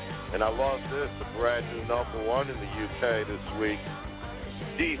 And I love this, a brand new number one in the UK this week,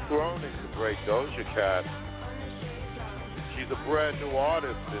 dethroning the great Doja Cat. She's a brand new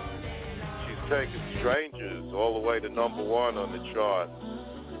artist and she's taken Strangers all the way to number one on the chart.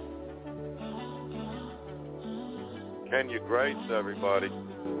 Kenya Grace, everybody.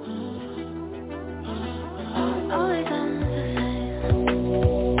 Always on the same.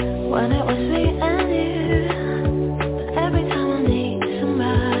 When it was me and you, but every time I need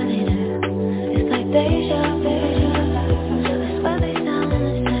somebody new, it's like deja vu. I swear they sound the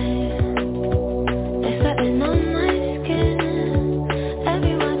same. They're sweating on my skin.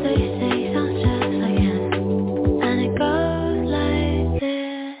 Every word they say sounds just like him. And it goes like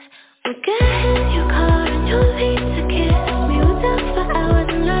this: we'll get in your car and you'll pizza kiss me. We'll dance for hours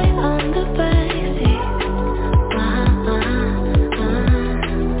and lie on the backseat.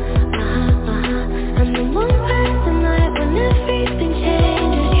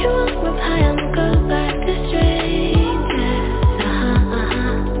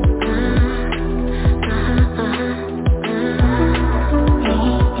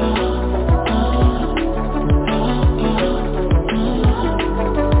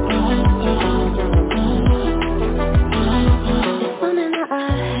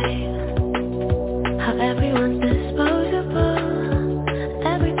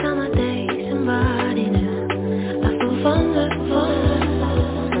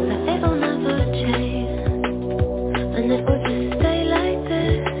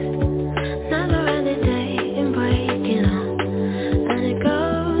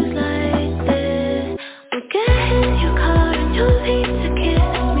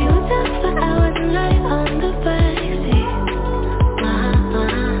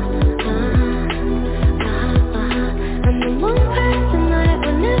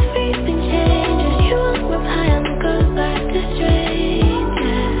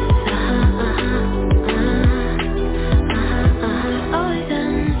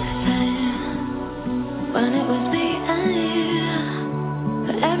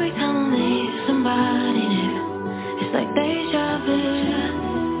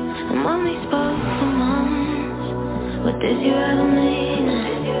 Did you ever mean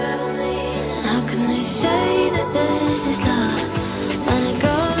it? How can they say that this is love when it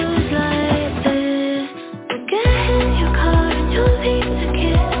goes like this? We get in your car and you leave to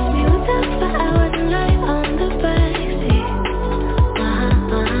kiss me. We talk for hours and night on the backseat.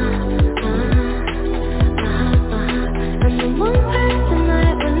 And the one person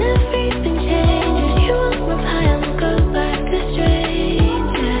night when everything changes, you won't reply and we'll go back to strangers.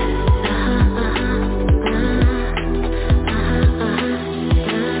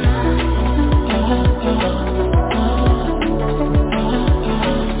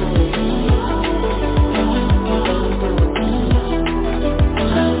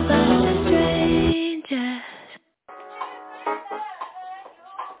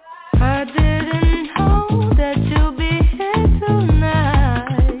 I didn't know that you'd be here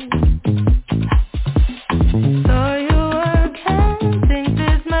tonight. Saw you again, think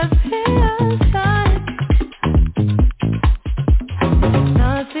this must be a sign.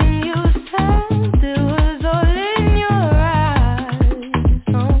 Nothing you said, it was all in your eyes.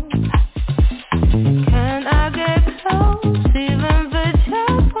 Oh. Can I get close, even for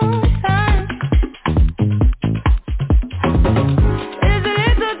just one time? It's the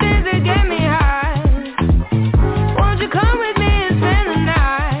little things that get me high. Won't you come with me and spend the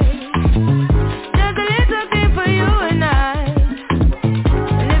night? Just a little thing for you and I.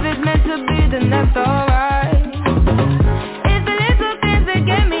 And if it's meant to be, then that's alright. It's the little things that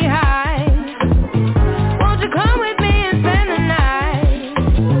get me high. Won't you come with me and spend the night?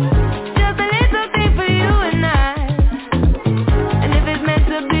 Just a little thing for you and I. And if it's meant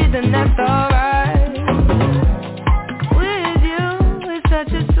to be, then that's alright. With you, it's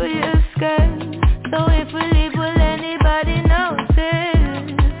such a sweet escape. So if we leave, will anybody notice?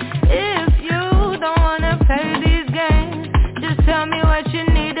 If you don't wanna play these games, just tell me what you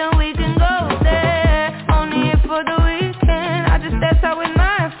need and we can go there. Only if for the weekend, I just dash out with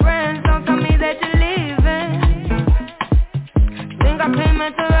my friends. Don't tell me that you're leaving. Think I came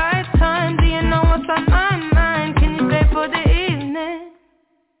at the right time. Do you know what's on my mind? Can you stay for the evening?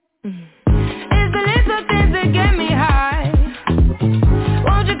 It's the little things that get me high.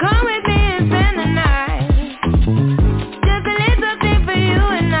 Won't you come with me and spend the night? Just a little thing for you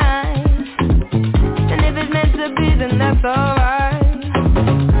and I. And if it's meant to be, then that's alright.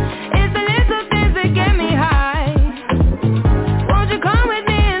 It's the little things that get me high. Won't you come with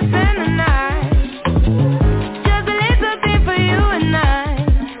me and spend the night? Just a little thing for you and I.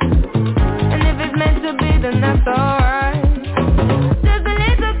 And if it's meant to be, then that's alright. Just the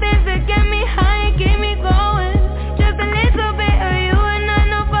little things that get me high and keep me going.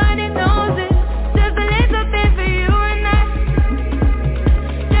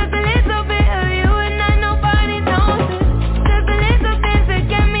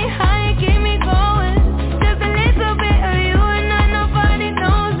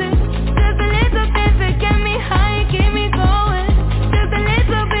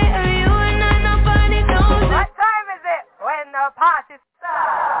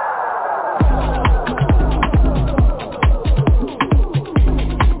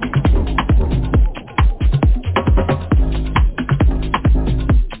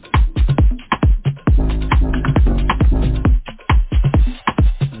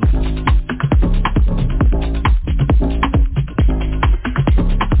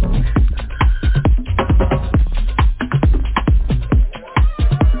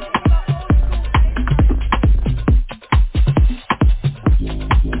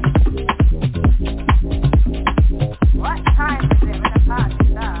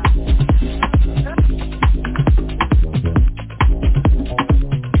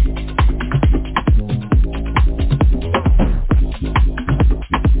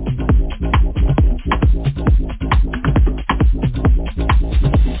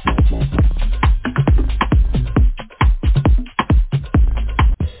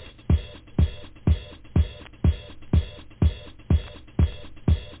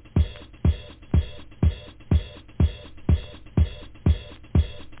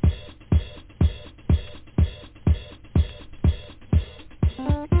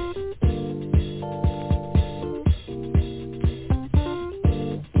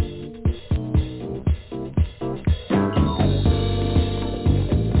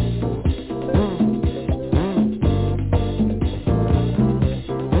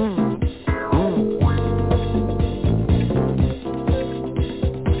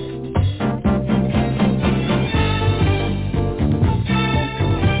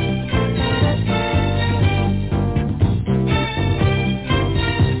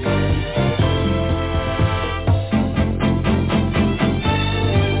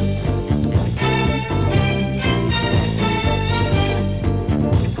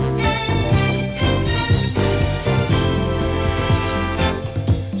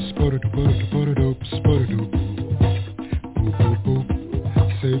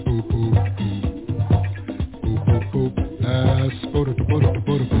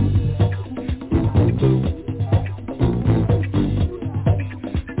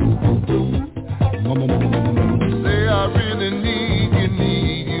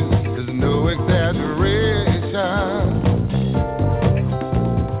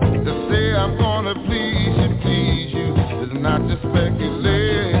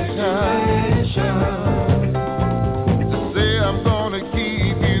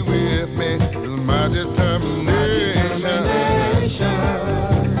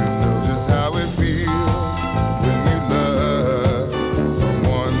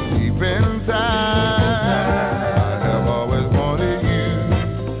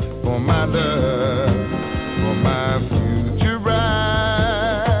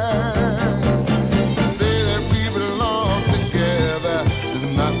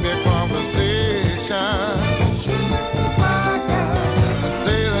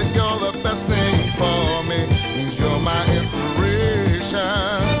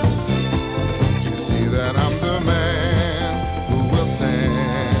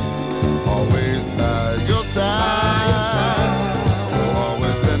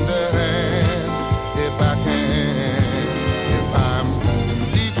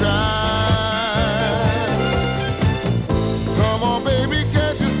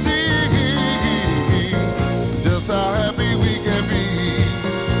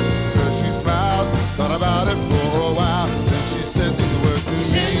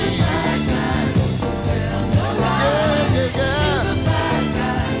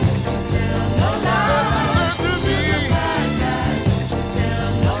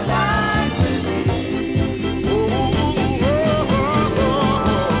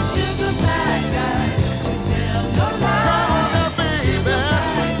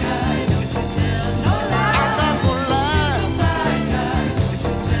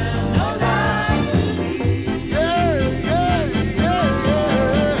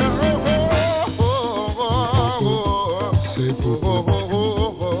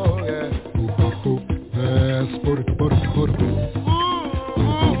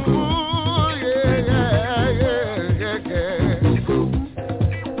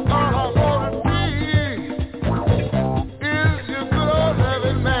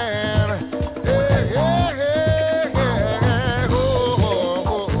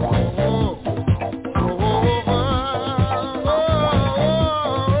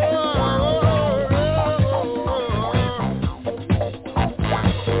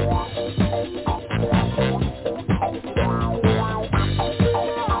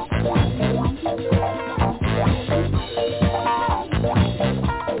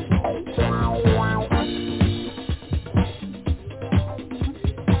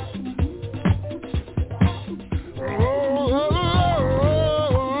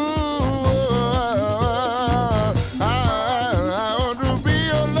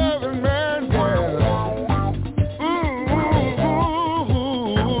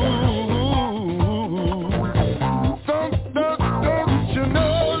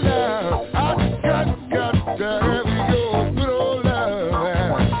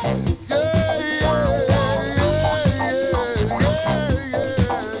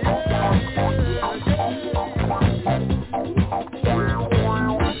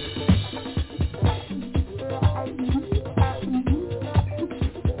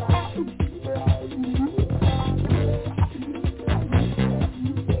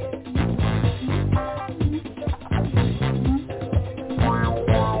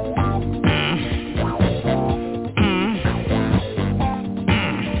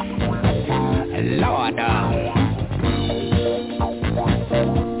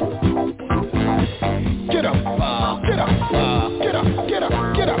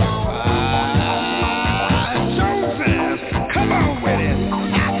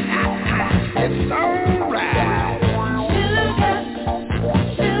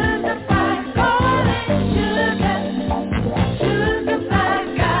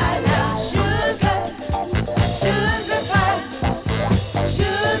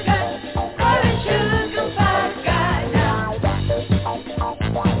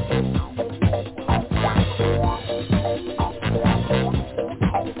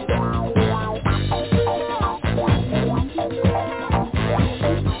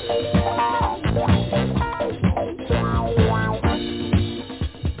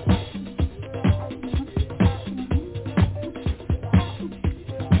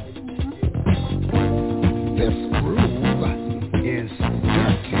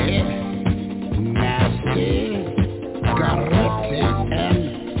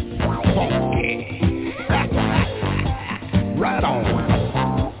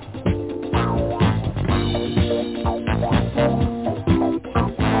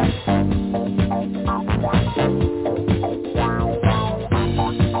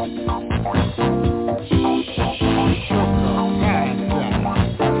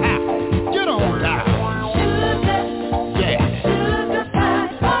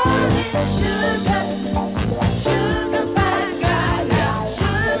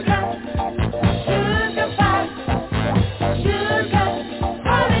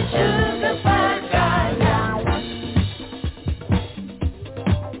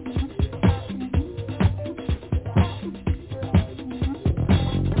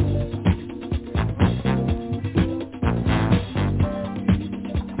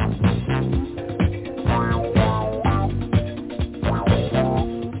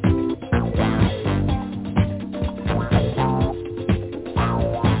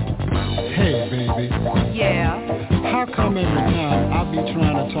 come every time I be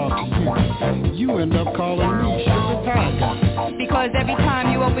trying to talk to you? You end up calling me sugar pie guy. Because every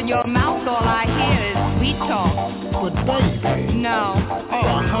time you open your mouth, all I hear is sweet talk. But baby. No.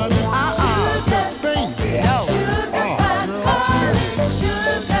 Oh, honey. But baby. No.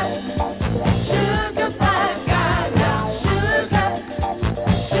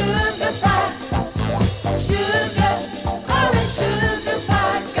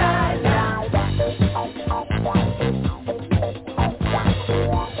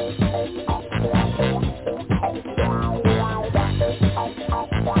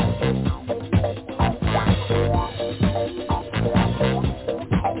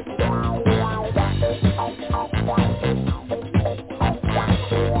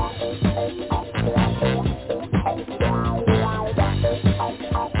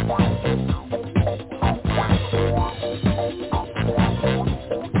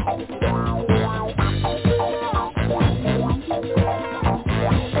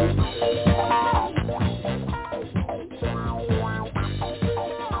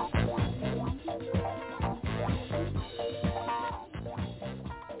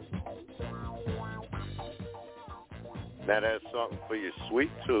 That has something for your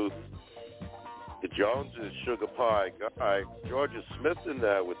sweet tooth. The Joneses, Sugar Pie Guy. Georgia Smith in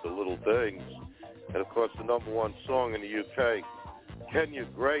there with The Little Things. And, of course, the number one song in the UK, Kenya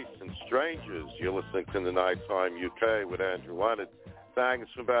Grace and Strangers. You're listening to the Nighttime UK with Andrew Leonard. Bangers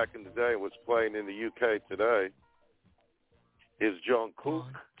from back in the day. What's playing in the UK today is John Cook,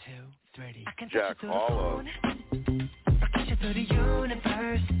 Jack Harlow. To the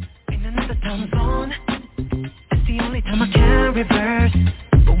universe in another time zone. It's the only time I can reverse.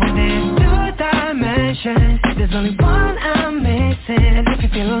 But when there's two dimensions, there's only one I'm missing. And if you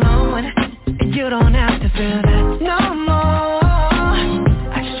feel alone, you don't have to feel that no more.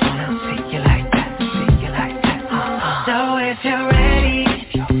 I just wanna see you like that, see you like that. So if you're ready,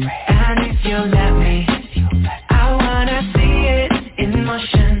 and if you let me, I wanna see it in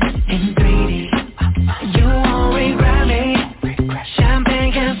motion, in 3D. You won't regret me.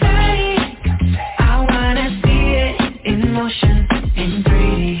 Champagne confetti, I wanna see it in motion, in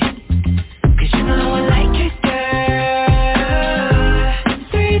 3D. Cause you know I like it, girl.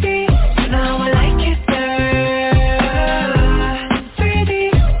 3D, you know I like it, girl. 3D,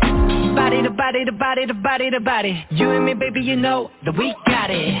 body to body to body to body to body. You and me, baby, you know that we got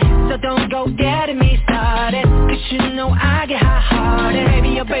it. So don't go getting me started, cause you know I get hot-hearted.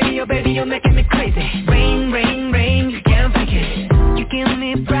 Baby, oh baby, oh baby, you're making me crazy. Rain, rain, rain, you can't fake it. You give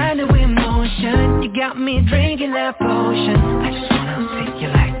me brand new emotion. You got me drinking that potion. I just wanna see you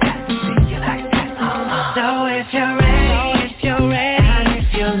like that, see you like that. So if you're ready, and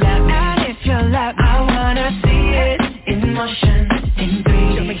if you let me, I wanna see it in motion, in 3D.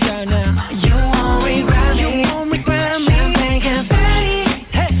 You won't regret me, champagne confetti.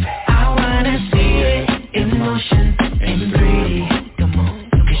 Hey, I wanna see it in motion, in 3D. Come on,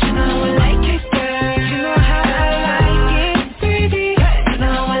 cause you know I like it, girl. You know how I like it, 3D. You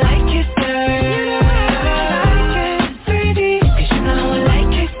know I like it, girl. You know how I like it, 3D. Cause you know I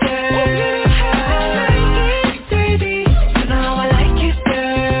like it, girl. You know how I like it, 3D. You know I like it,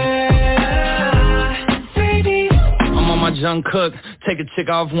 girl. 3D. I'm on my Junk Cook. Take a chick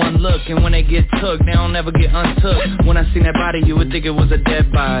off one look, and when they get took, they don't ever get untook. When I seen that body, you would think it was a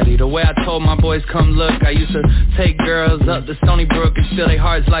dead body. The way I told my boys, come look, I used to take girls up to Stony Brook and steal their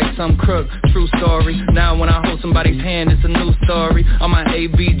hearts like some crook. True story. Now when I hold somebody's hand, it's a new story. All my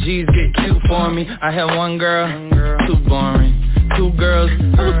ABGs get cute for me. I had one girl, too boring. 2 girls,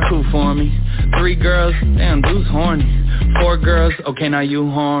 it was cool for me. 3 girls, damn, dude's horny. 4 girls, okay, now you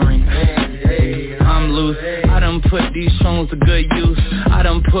whoring. I'm loose. I done put these songs to good use. I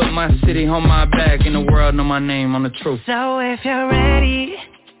done put my city on my back, and the world know my name on the truth. So if you're ready,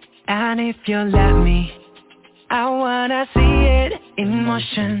 and if you let me, I wanna see it in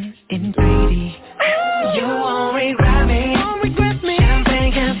motion, in 3D. You won't regret me,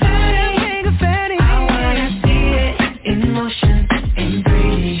 champagne confetti. I wanna see it in motion, in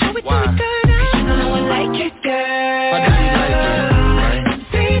 3D. Why? Cause you know I like it, girl. Why do you like it?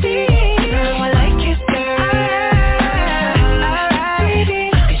 3D, you know I like it, girl. 3D,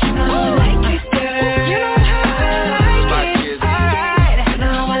 cause you know I like it, girl. You know how I like it. Alright, you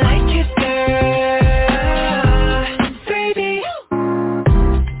know I like it, girl. 3D.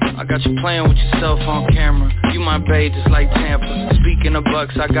 I got you playing with yourself on camera. You my babe just like Tampa. Speaking of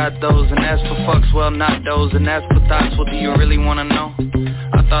bucks, I got those. And as for fucks, well not those. And as for thoughts, well do you really wanna know?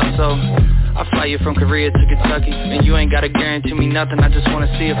 I thought so. I fly you from Korea to Kentucky, and you ain't gotta guarantee me nothing. I just wanna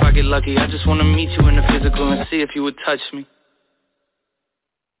see if I get lucky. I just wanna meet you in the physical and see if you would touch me.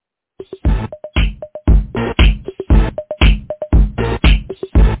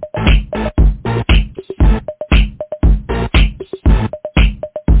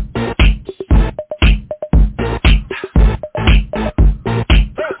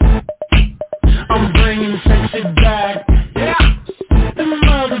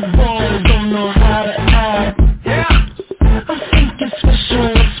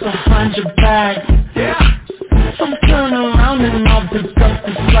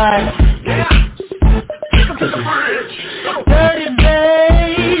 slack. Dirty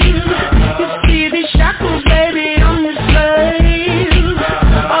babe, you see these shackles, baby, I'm your slave.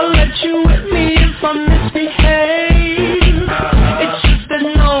 I'll let you whip me if I misbehave. It's just that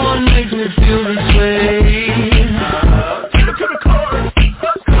no one makes me feel this way. Take it to the car.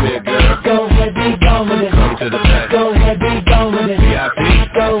 Come here, girl. Go ahead, be gone with it. Come to the back. Go ahead, be gone with it. VIP.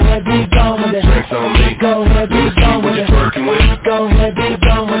 Go ahead, be gone with it. Drinks on me. Go ahead, be gone with it. Working with. Go ahead, be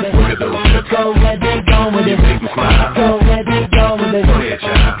gone with it. Look at those hips. Go ahead, be gone with it. You make me smile. Go ahead, be gone with it. Go ahead,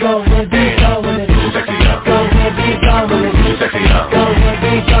 child. Go ahead, be gone with it. You sexy up. Go ahead, be gone with it. You sexy up. Go ahead,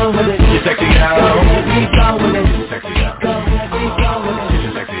 be gone with it. You sexy out. Go ahead, be gone with it. You sexy up. Go ahead, be gone with it.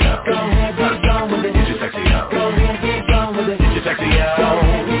 You sexy up. Go ahead, be gone with it. You sexy up. Go ahead, be gone with it. You sexy out. Go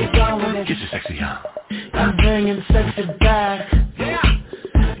ahead, be gone with it. Get your sexy out. I'm bringing sexy back.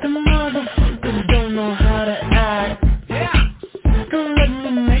 The motherfuckers don't know how to act. Don't let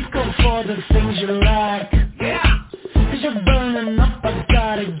me make up for the things you lack. Cause you're burning up, I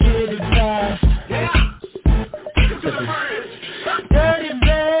gotta get it fast. Dirty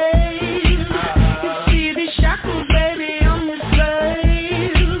babe, you see these shackles, baby, I'm your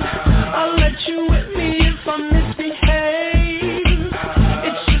slave. I'll let you whip me if I misbehave.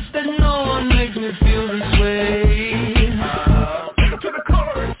 It's just that no one makes me feel this way. Take it to the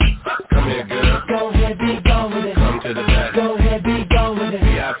car. Come here, girl. Go ahead, be gone with it. Come to the back. Go ahead, be gone with it.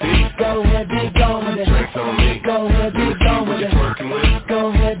 VIP. Go ahead, be gone with it. Drinks on me. Go ahead, be gone with it. Working with. Go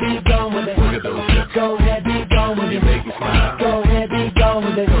ahead, be gone with it. Look at those hips. Go ahead, be gone with You it. make me smile. Go ahead, be gone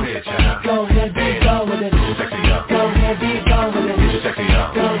with it. Go ahead, child. Go ahead, be gone with it. You sexy up. Go ahead, be gone with it. You sexy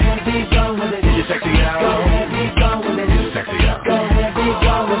up. Go ahead, be gone with it. You sexy out. Go ahead, be gone with it. You sexy up. Go ahead, be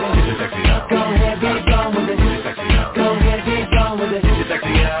gone with it. You sexy up. Go ahead, be gone with it. You sexy up. Go ahead, be gone with it. You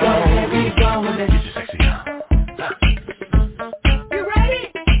sexy out. Go ahead, be gone with it. You sexy out. You ready?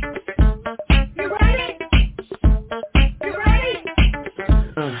 You ready? You ready?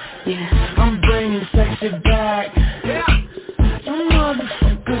 Yeah, I'm bringing sexy back. You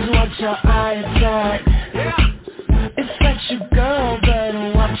motherfuckers, watch your eye attack. It's sexy girl,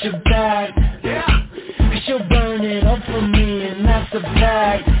 better watch your back. Cause you'll burn it up for me, and that's a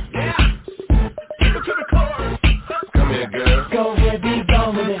fact. Take it to the car. Come here, girl. Go ahead, be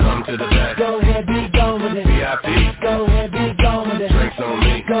gone with it. Come to the back. Go ahead, be gone with it. VIP. Go ahead, be gone with it. Drinks on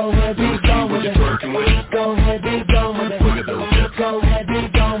me. Go ahead, be gone with it. Working with. Go ahead, be gone with it. Look at those hips. Go ahead, be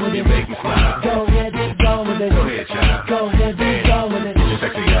gone with You it. make me smile. Go ahead, be gone with it. Go ahead, child. Go ahead, be gone with it. You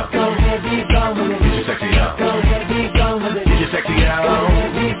sexy up. Go ahead, be gone with it. You sexy up. Go ahead, be gone with it. You sexy out. Go ahead,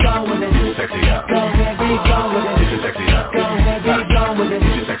 be gone with it. You sexy up. Go ahead, be gone with it. You sexy up. Go ahead, be gone with it.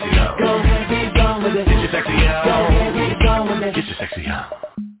 You sexy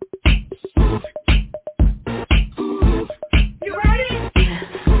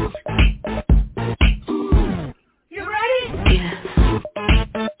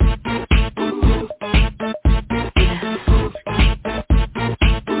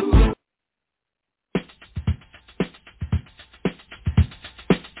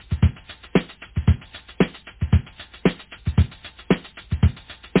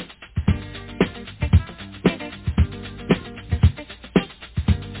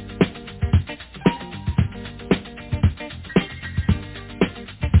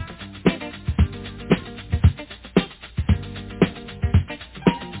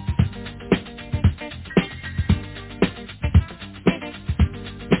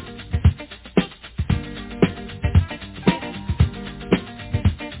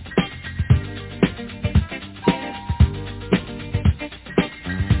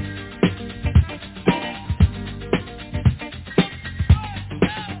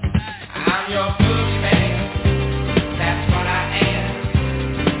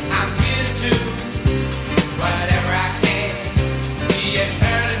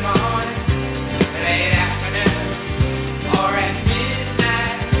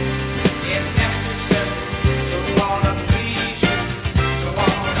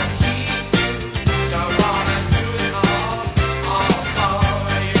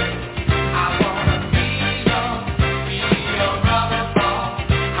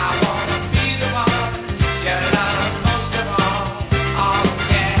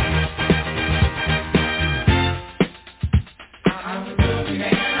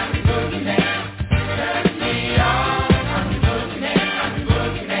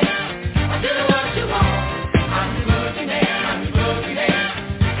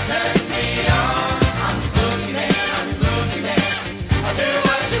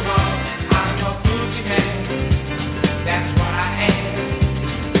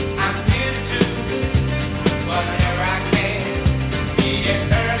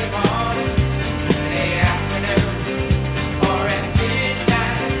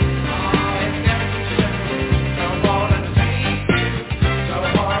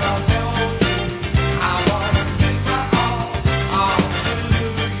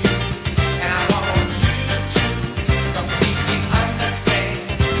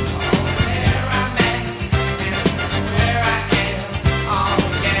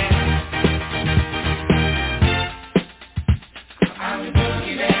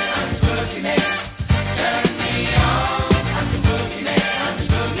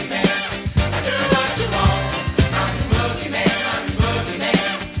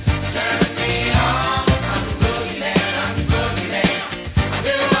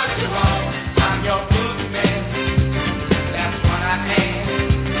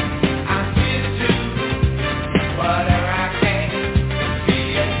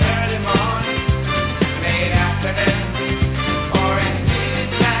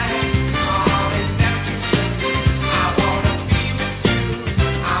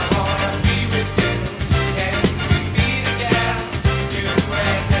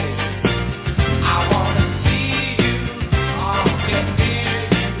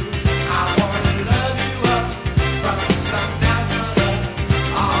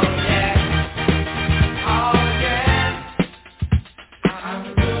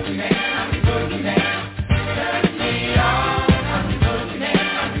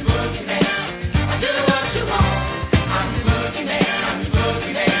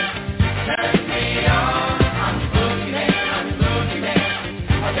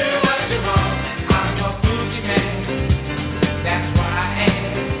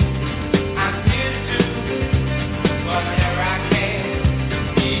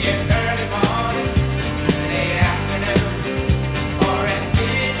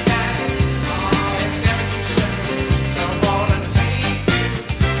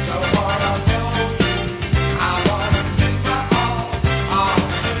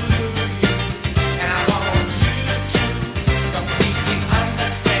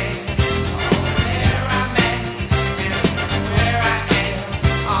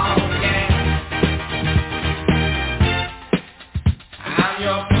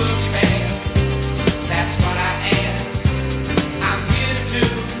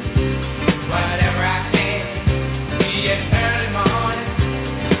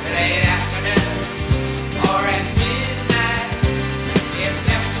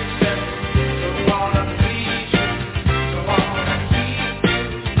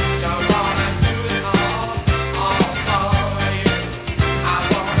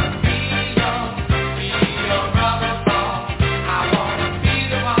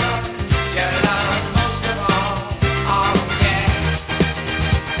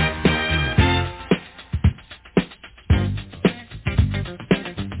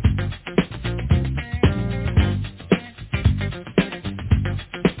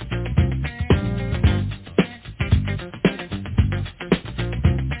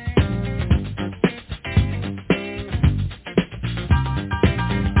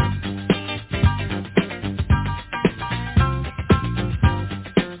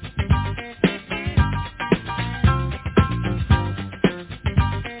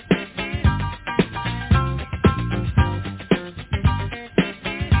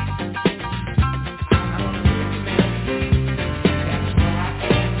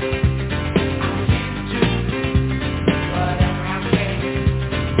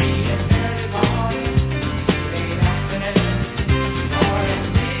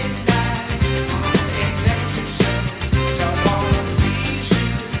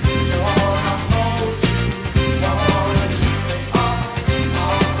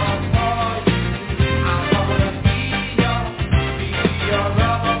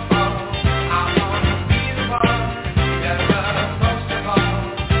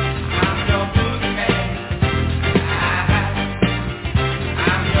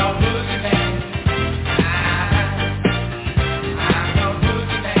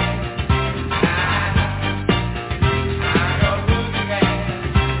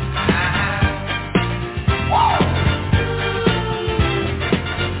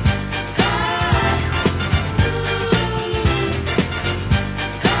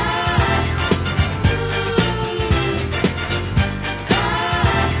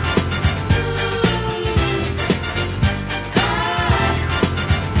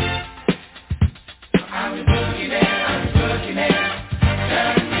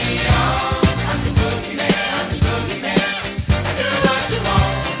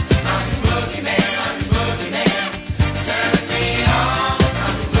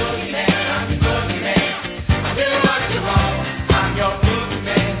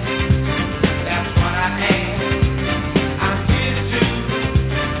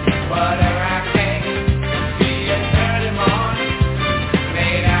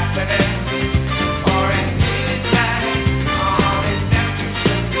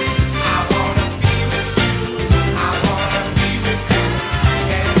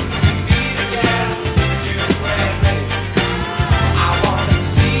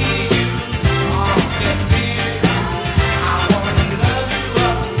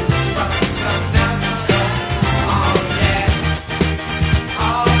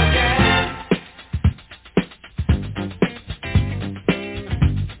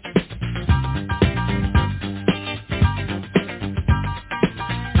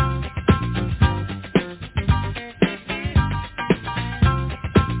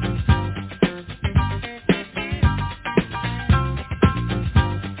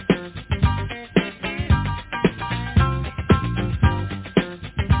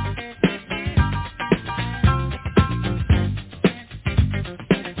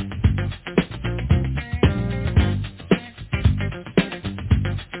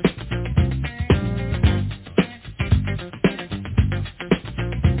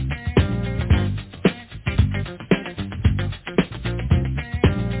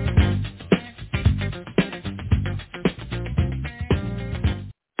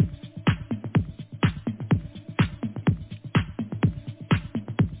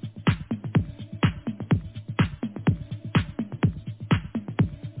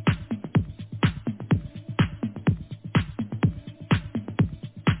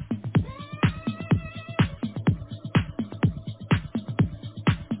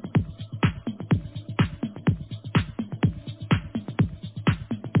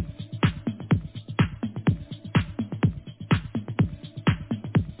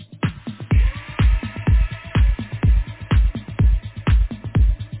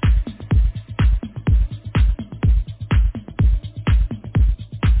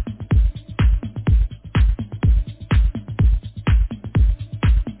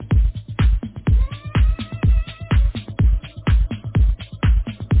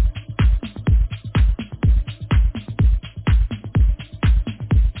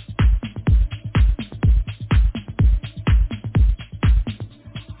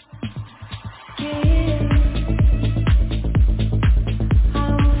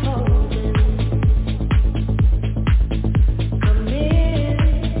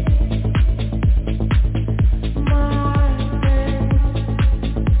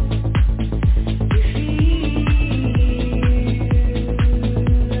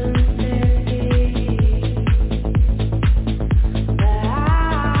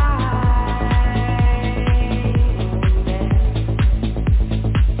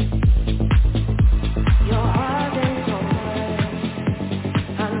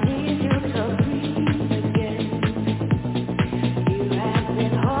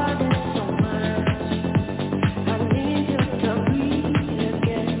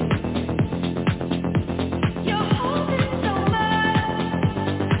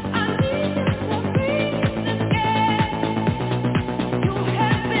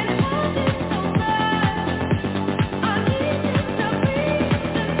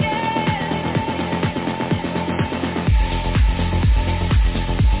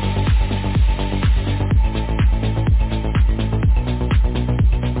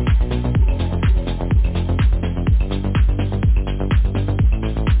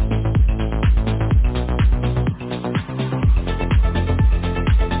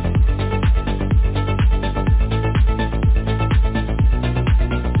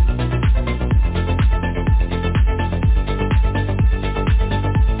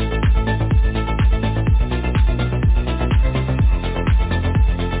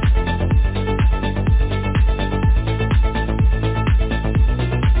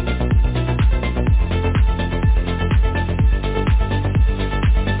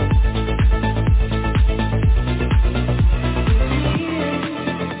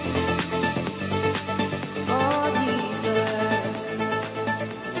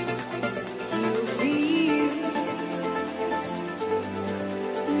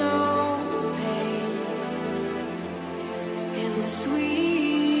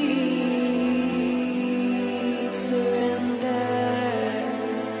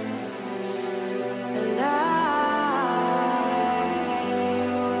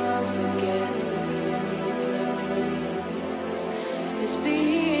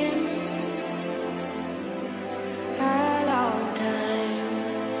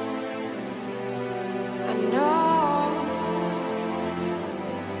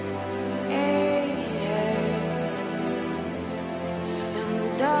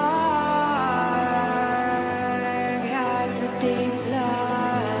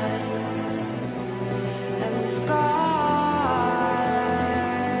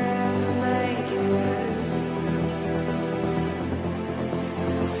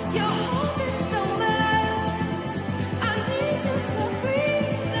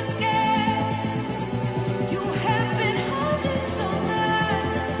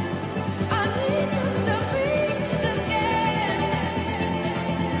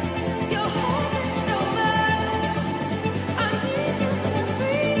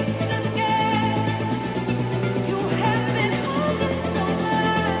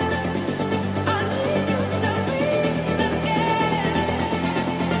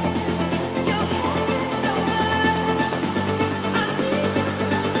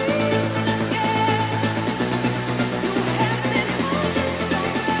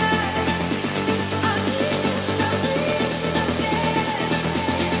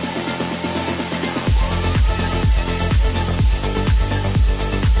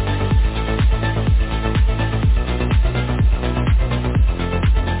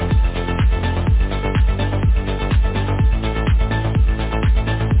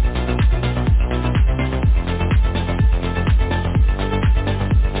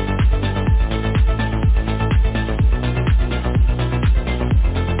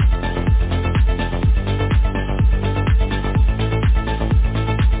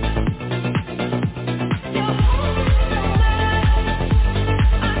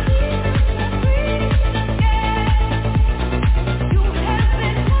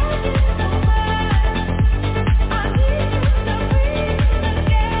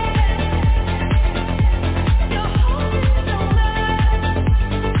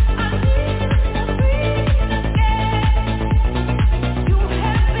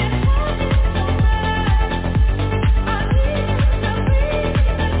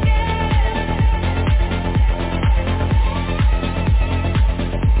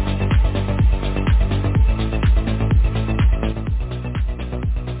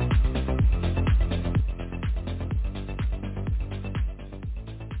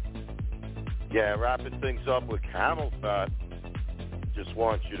Yeah, wrapping things up with Camel Fat. Just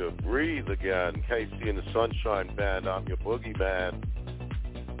want you to breathe again. Casey and the Sunshine Band, I'm your boogeyman.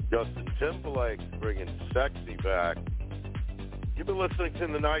 Justin Timberlake's bringing sexy back. You've been listening to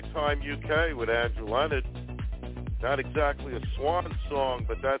the Nighttime UK with Andrew Leonard. Not exactly a swan song,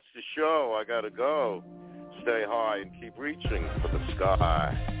 but that's the show. I gotta go. Stay high and keep reaching for the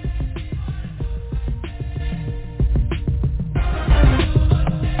sky.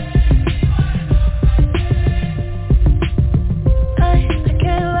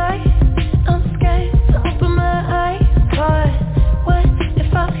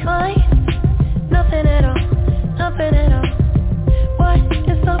 Nothing at all, nothing at all. What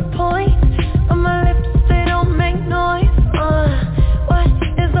is the point? On my lips they don't make noise. What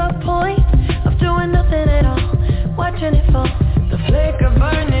is the point of doing nothing at all? Watching it fall, the flicker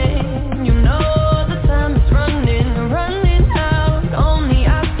burning. You know the time is running, running out. Only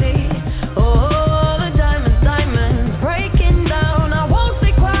I see, oh the diamonds, diamonds breaking down. I won't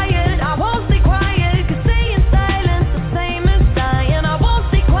stay quiet, I won't stay quiet. 'Cause staying silent the same as dying. I won't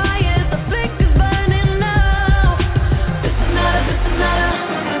stay quiet, the flicker's burning now. This is not a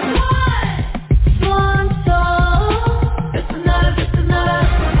swan song. This is not a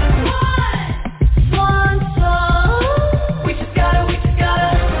swan song. We just gotta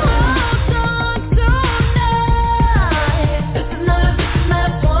hold on tonight. This is not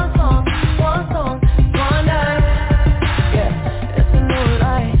a swan song, swan night. Yeah, it's a new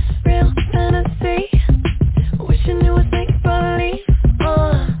life, real fantasy. Wishing it was make believe.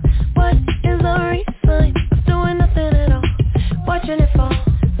 What is the reason of doing nothing at all? Watching it fall,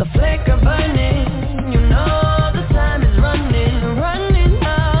 the flicker burning. You know the time is running, running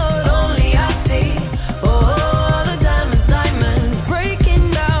out. Only I see, oh the diamonds, diamonds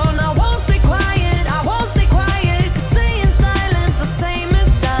breaking down. I won't stay quiet, I won't stay quiet. 'Cause staying silent the same as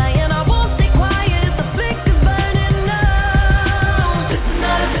dying. I won't stay quiet, the flicker's burning now. This is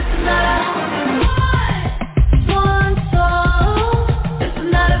not a swan song. This is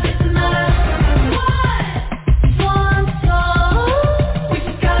not a swan song. We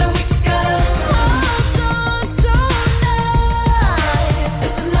just gotta hold on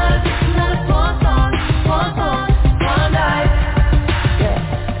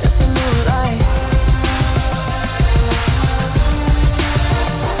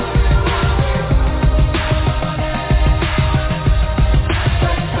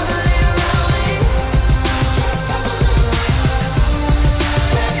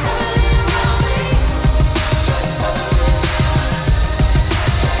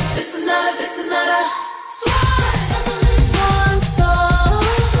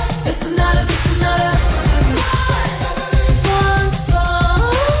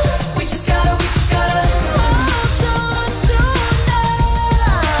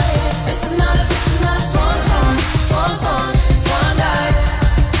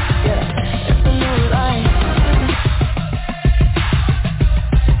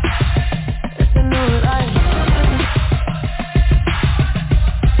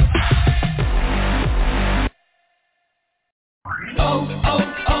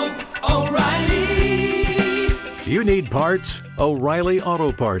parts? O'Reilly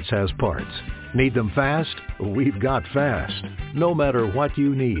Auto Parts has parts. Need them fast? We've got fast. No matter what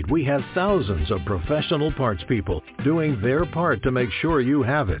you need, we have thousands of professional parts people doing their part to make sure you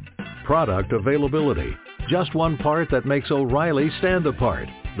have it. Product availability. Just one part that makes O'Reilly stand apart.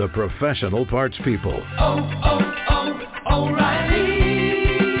 The professional parts people. O'Reilly.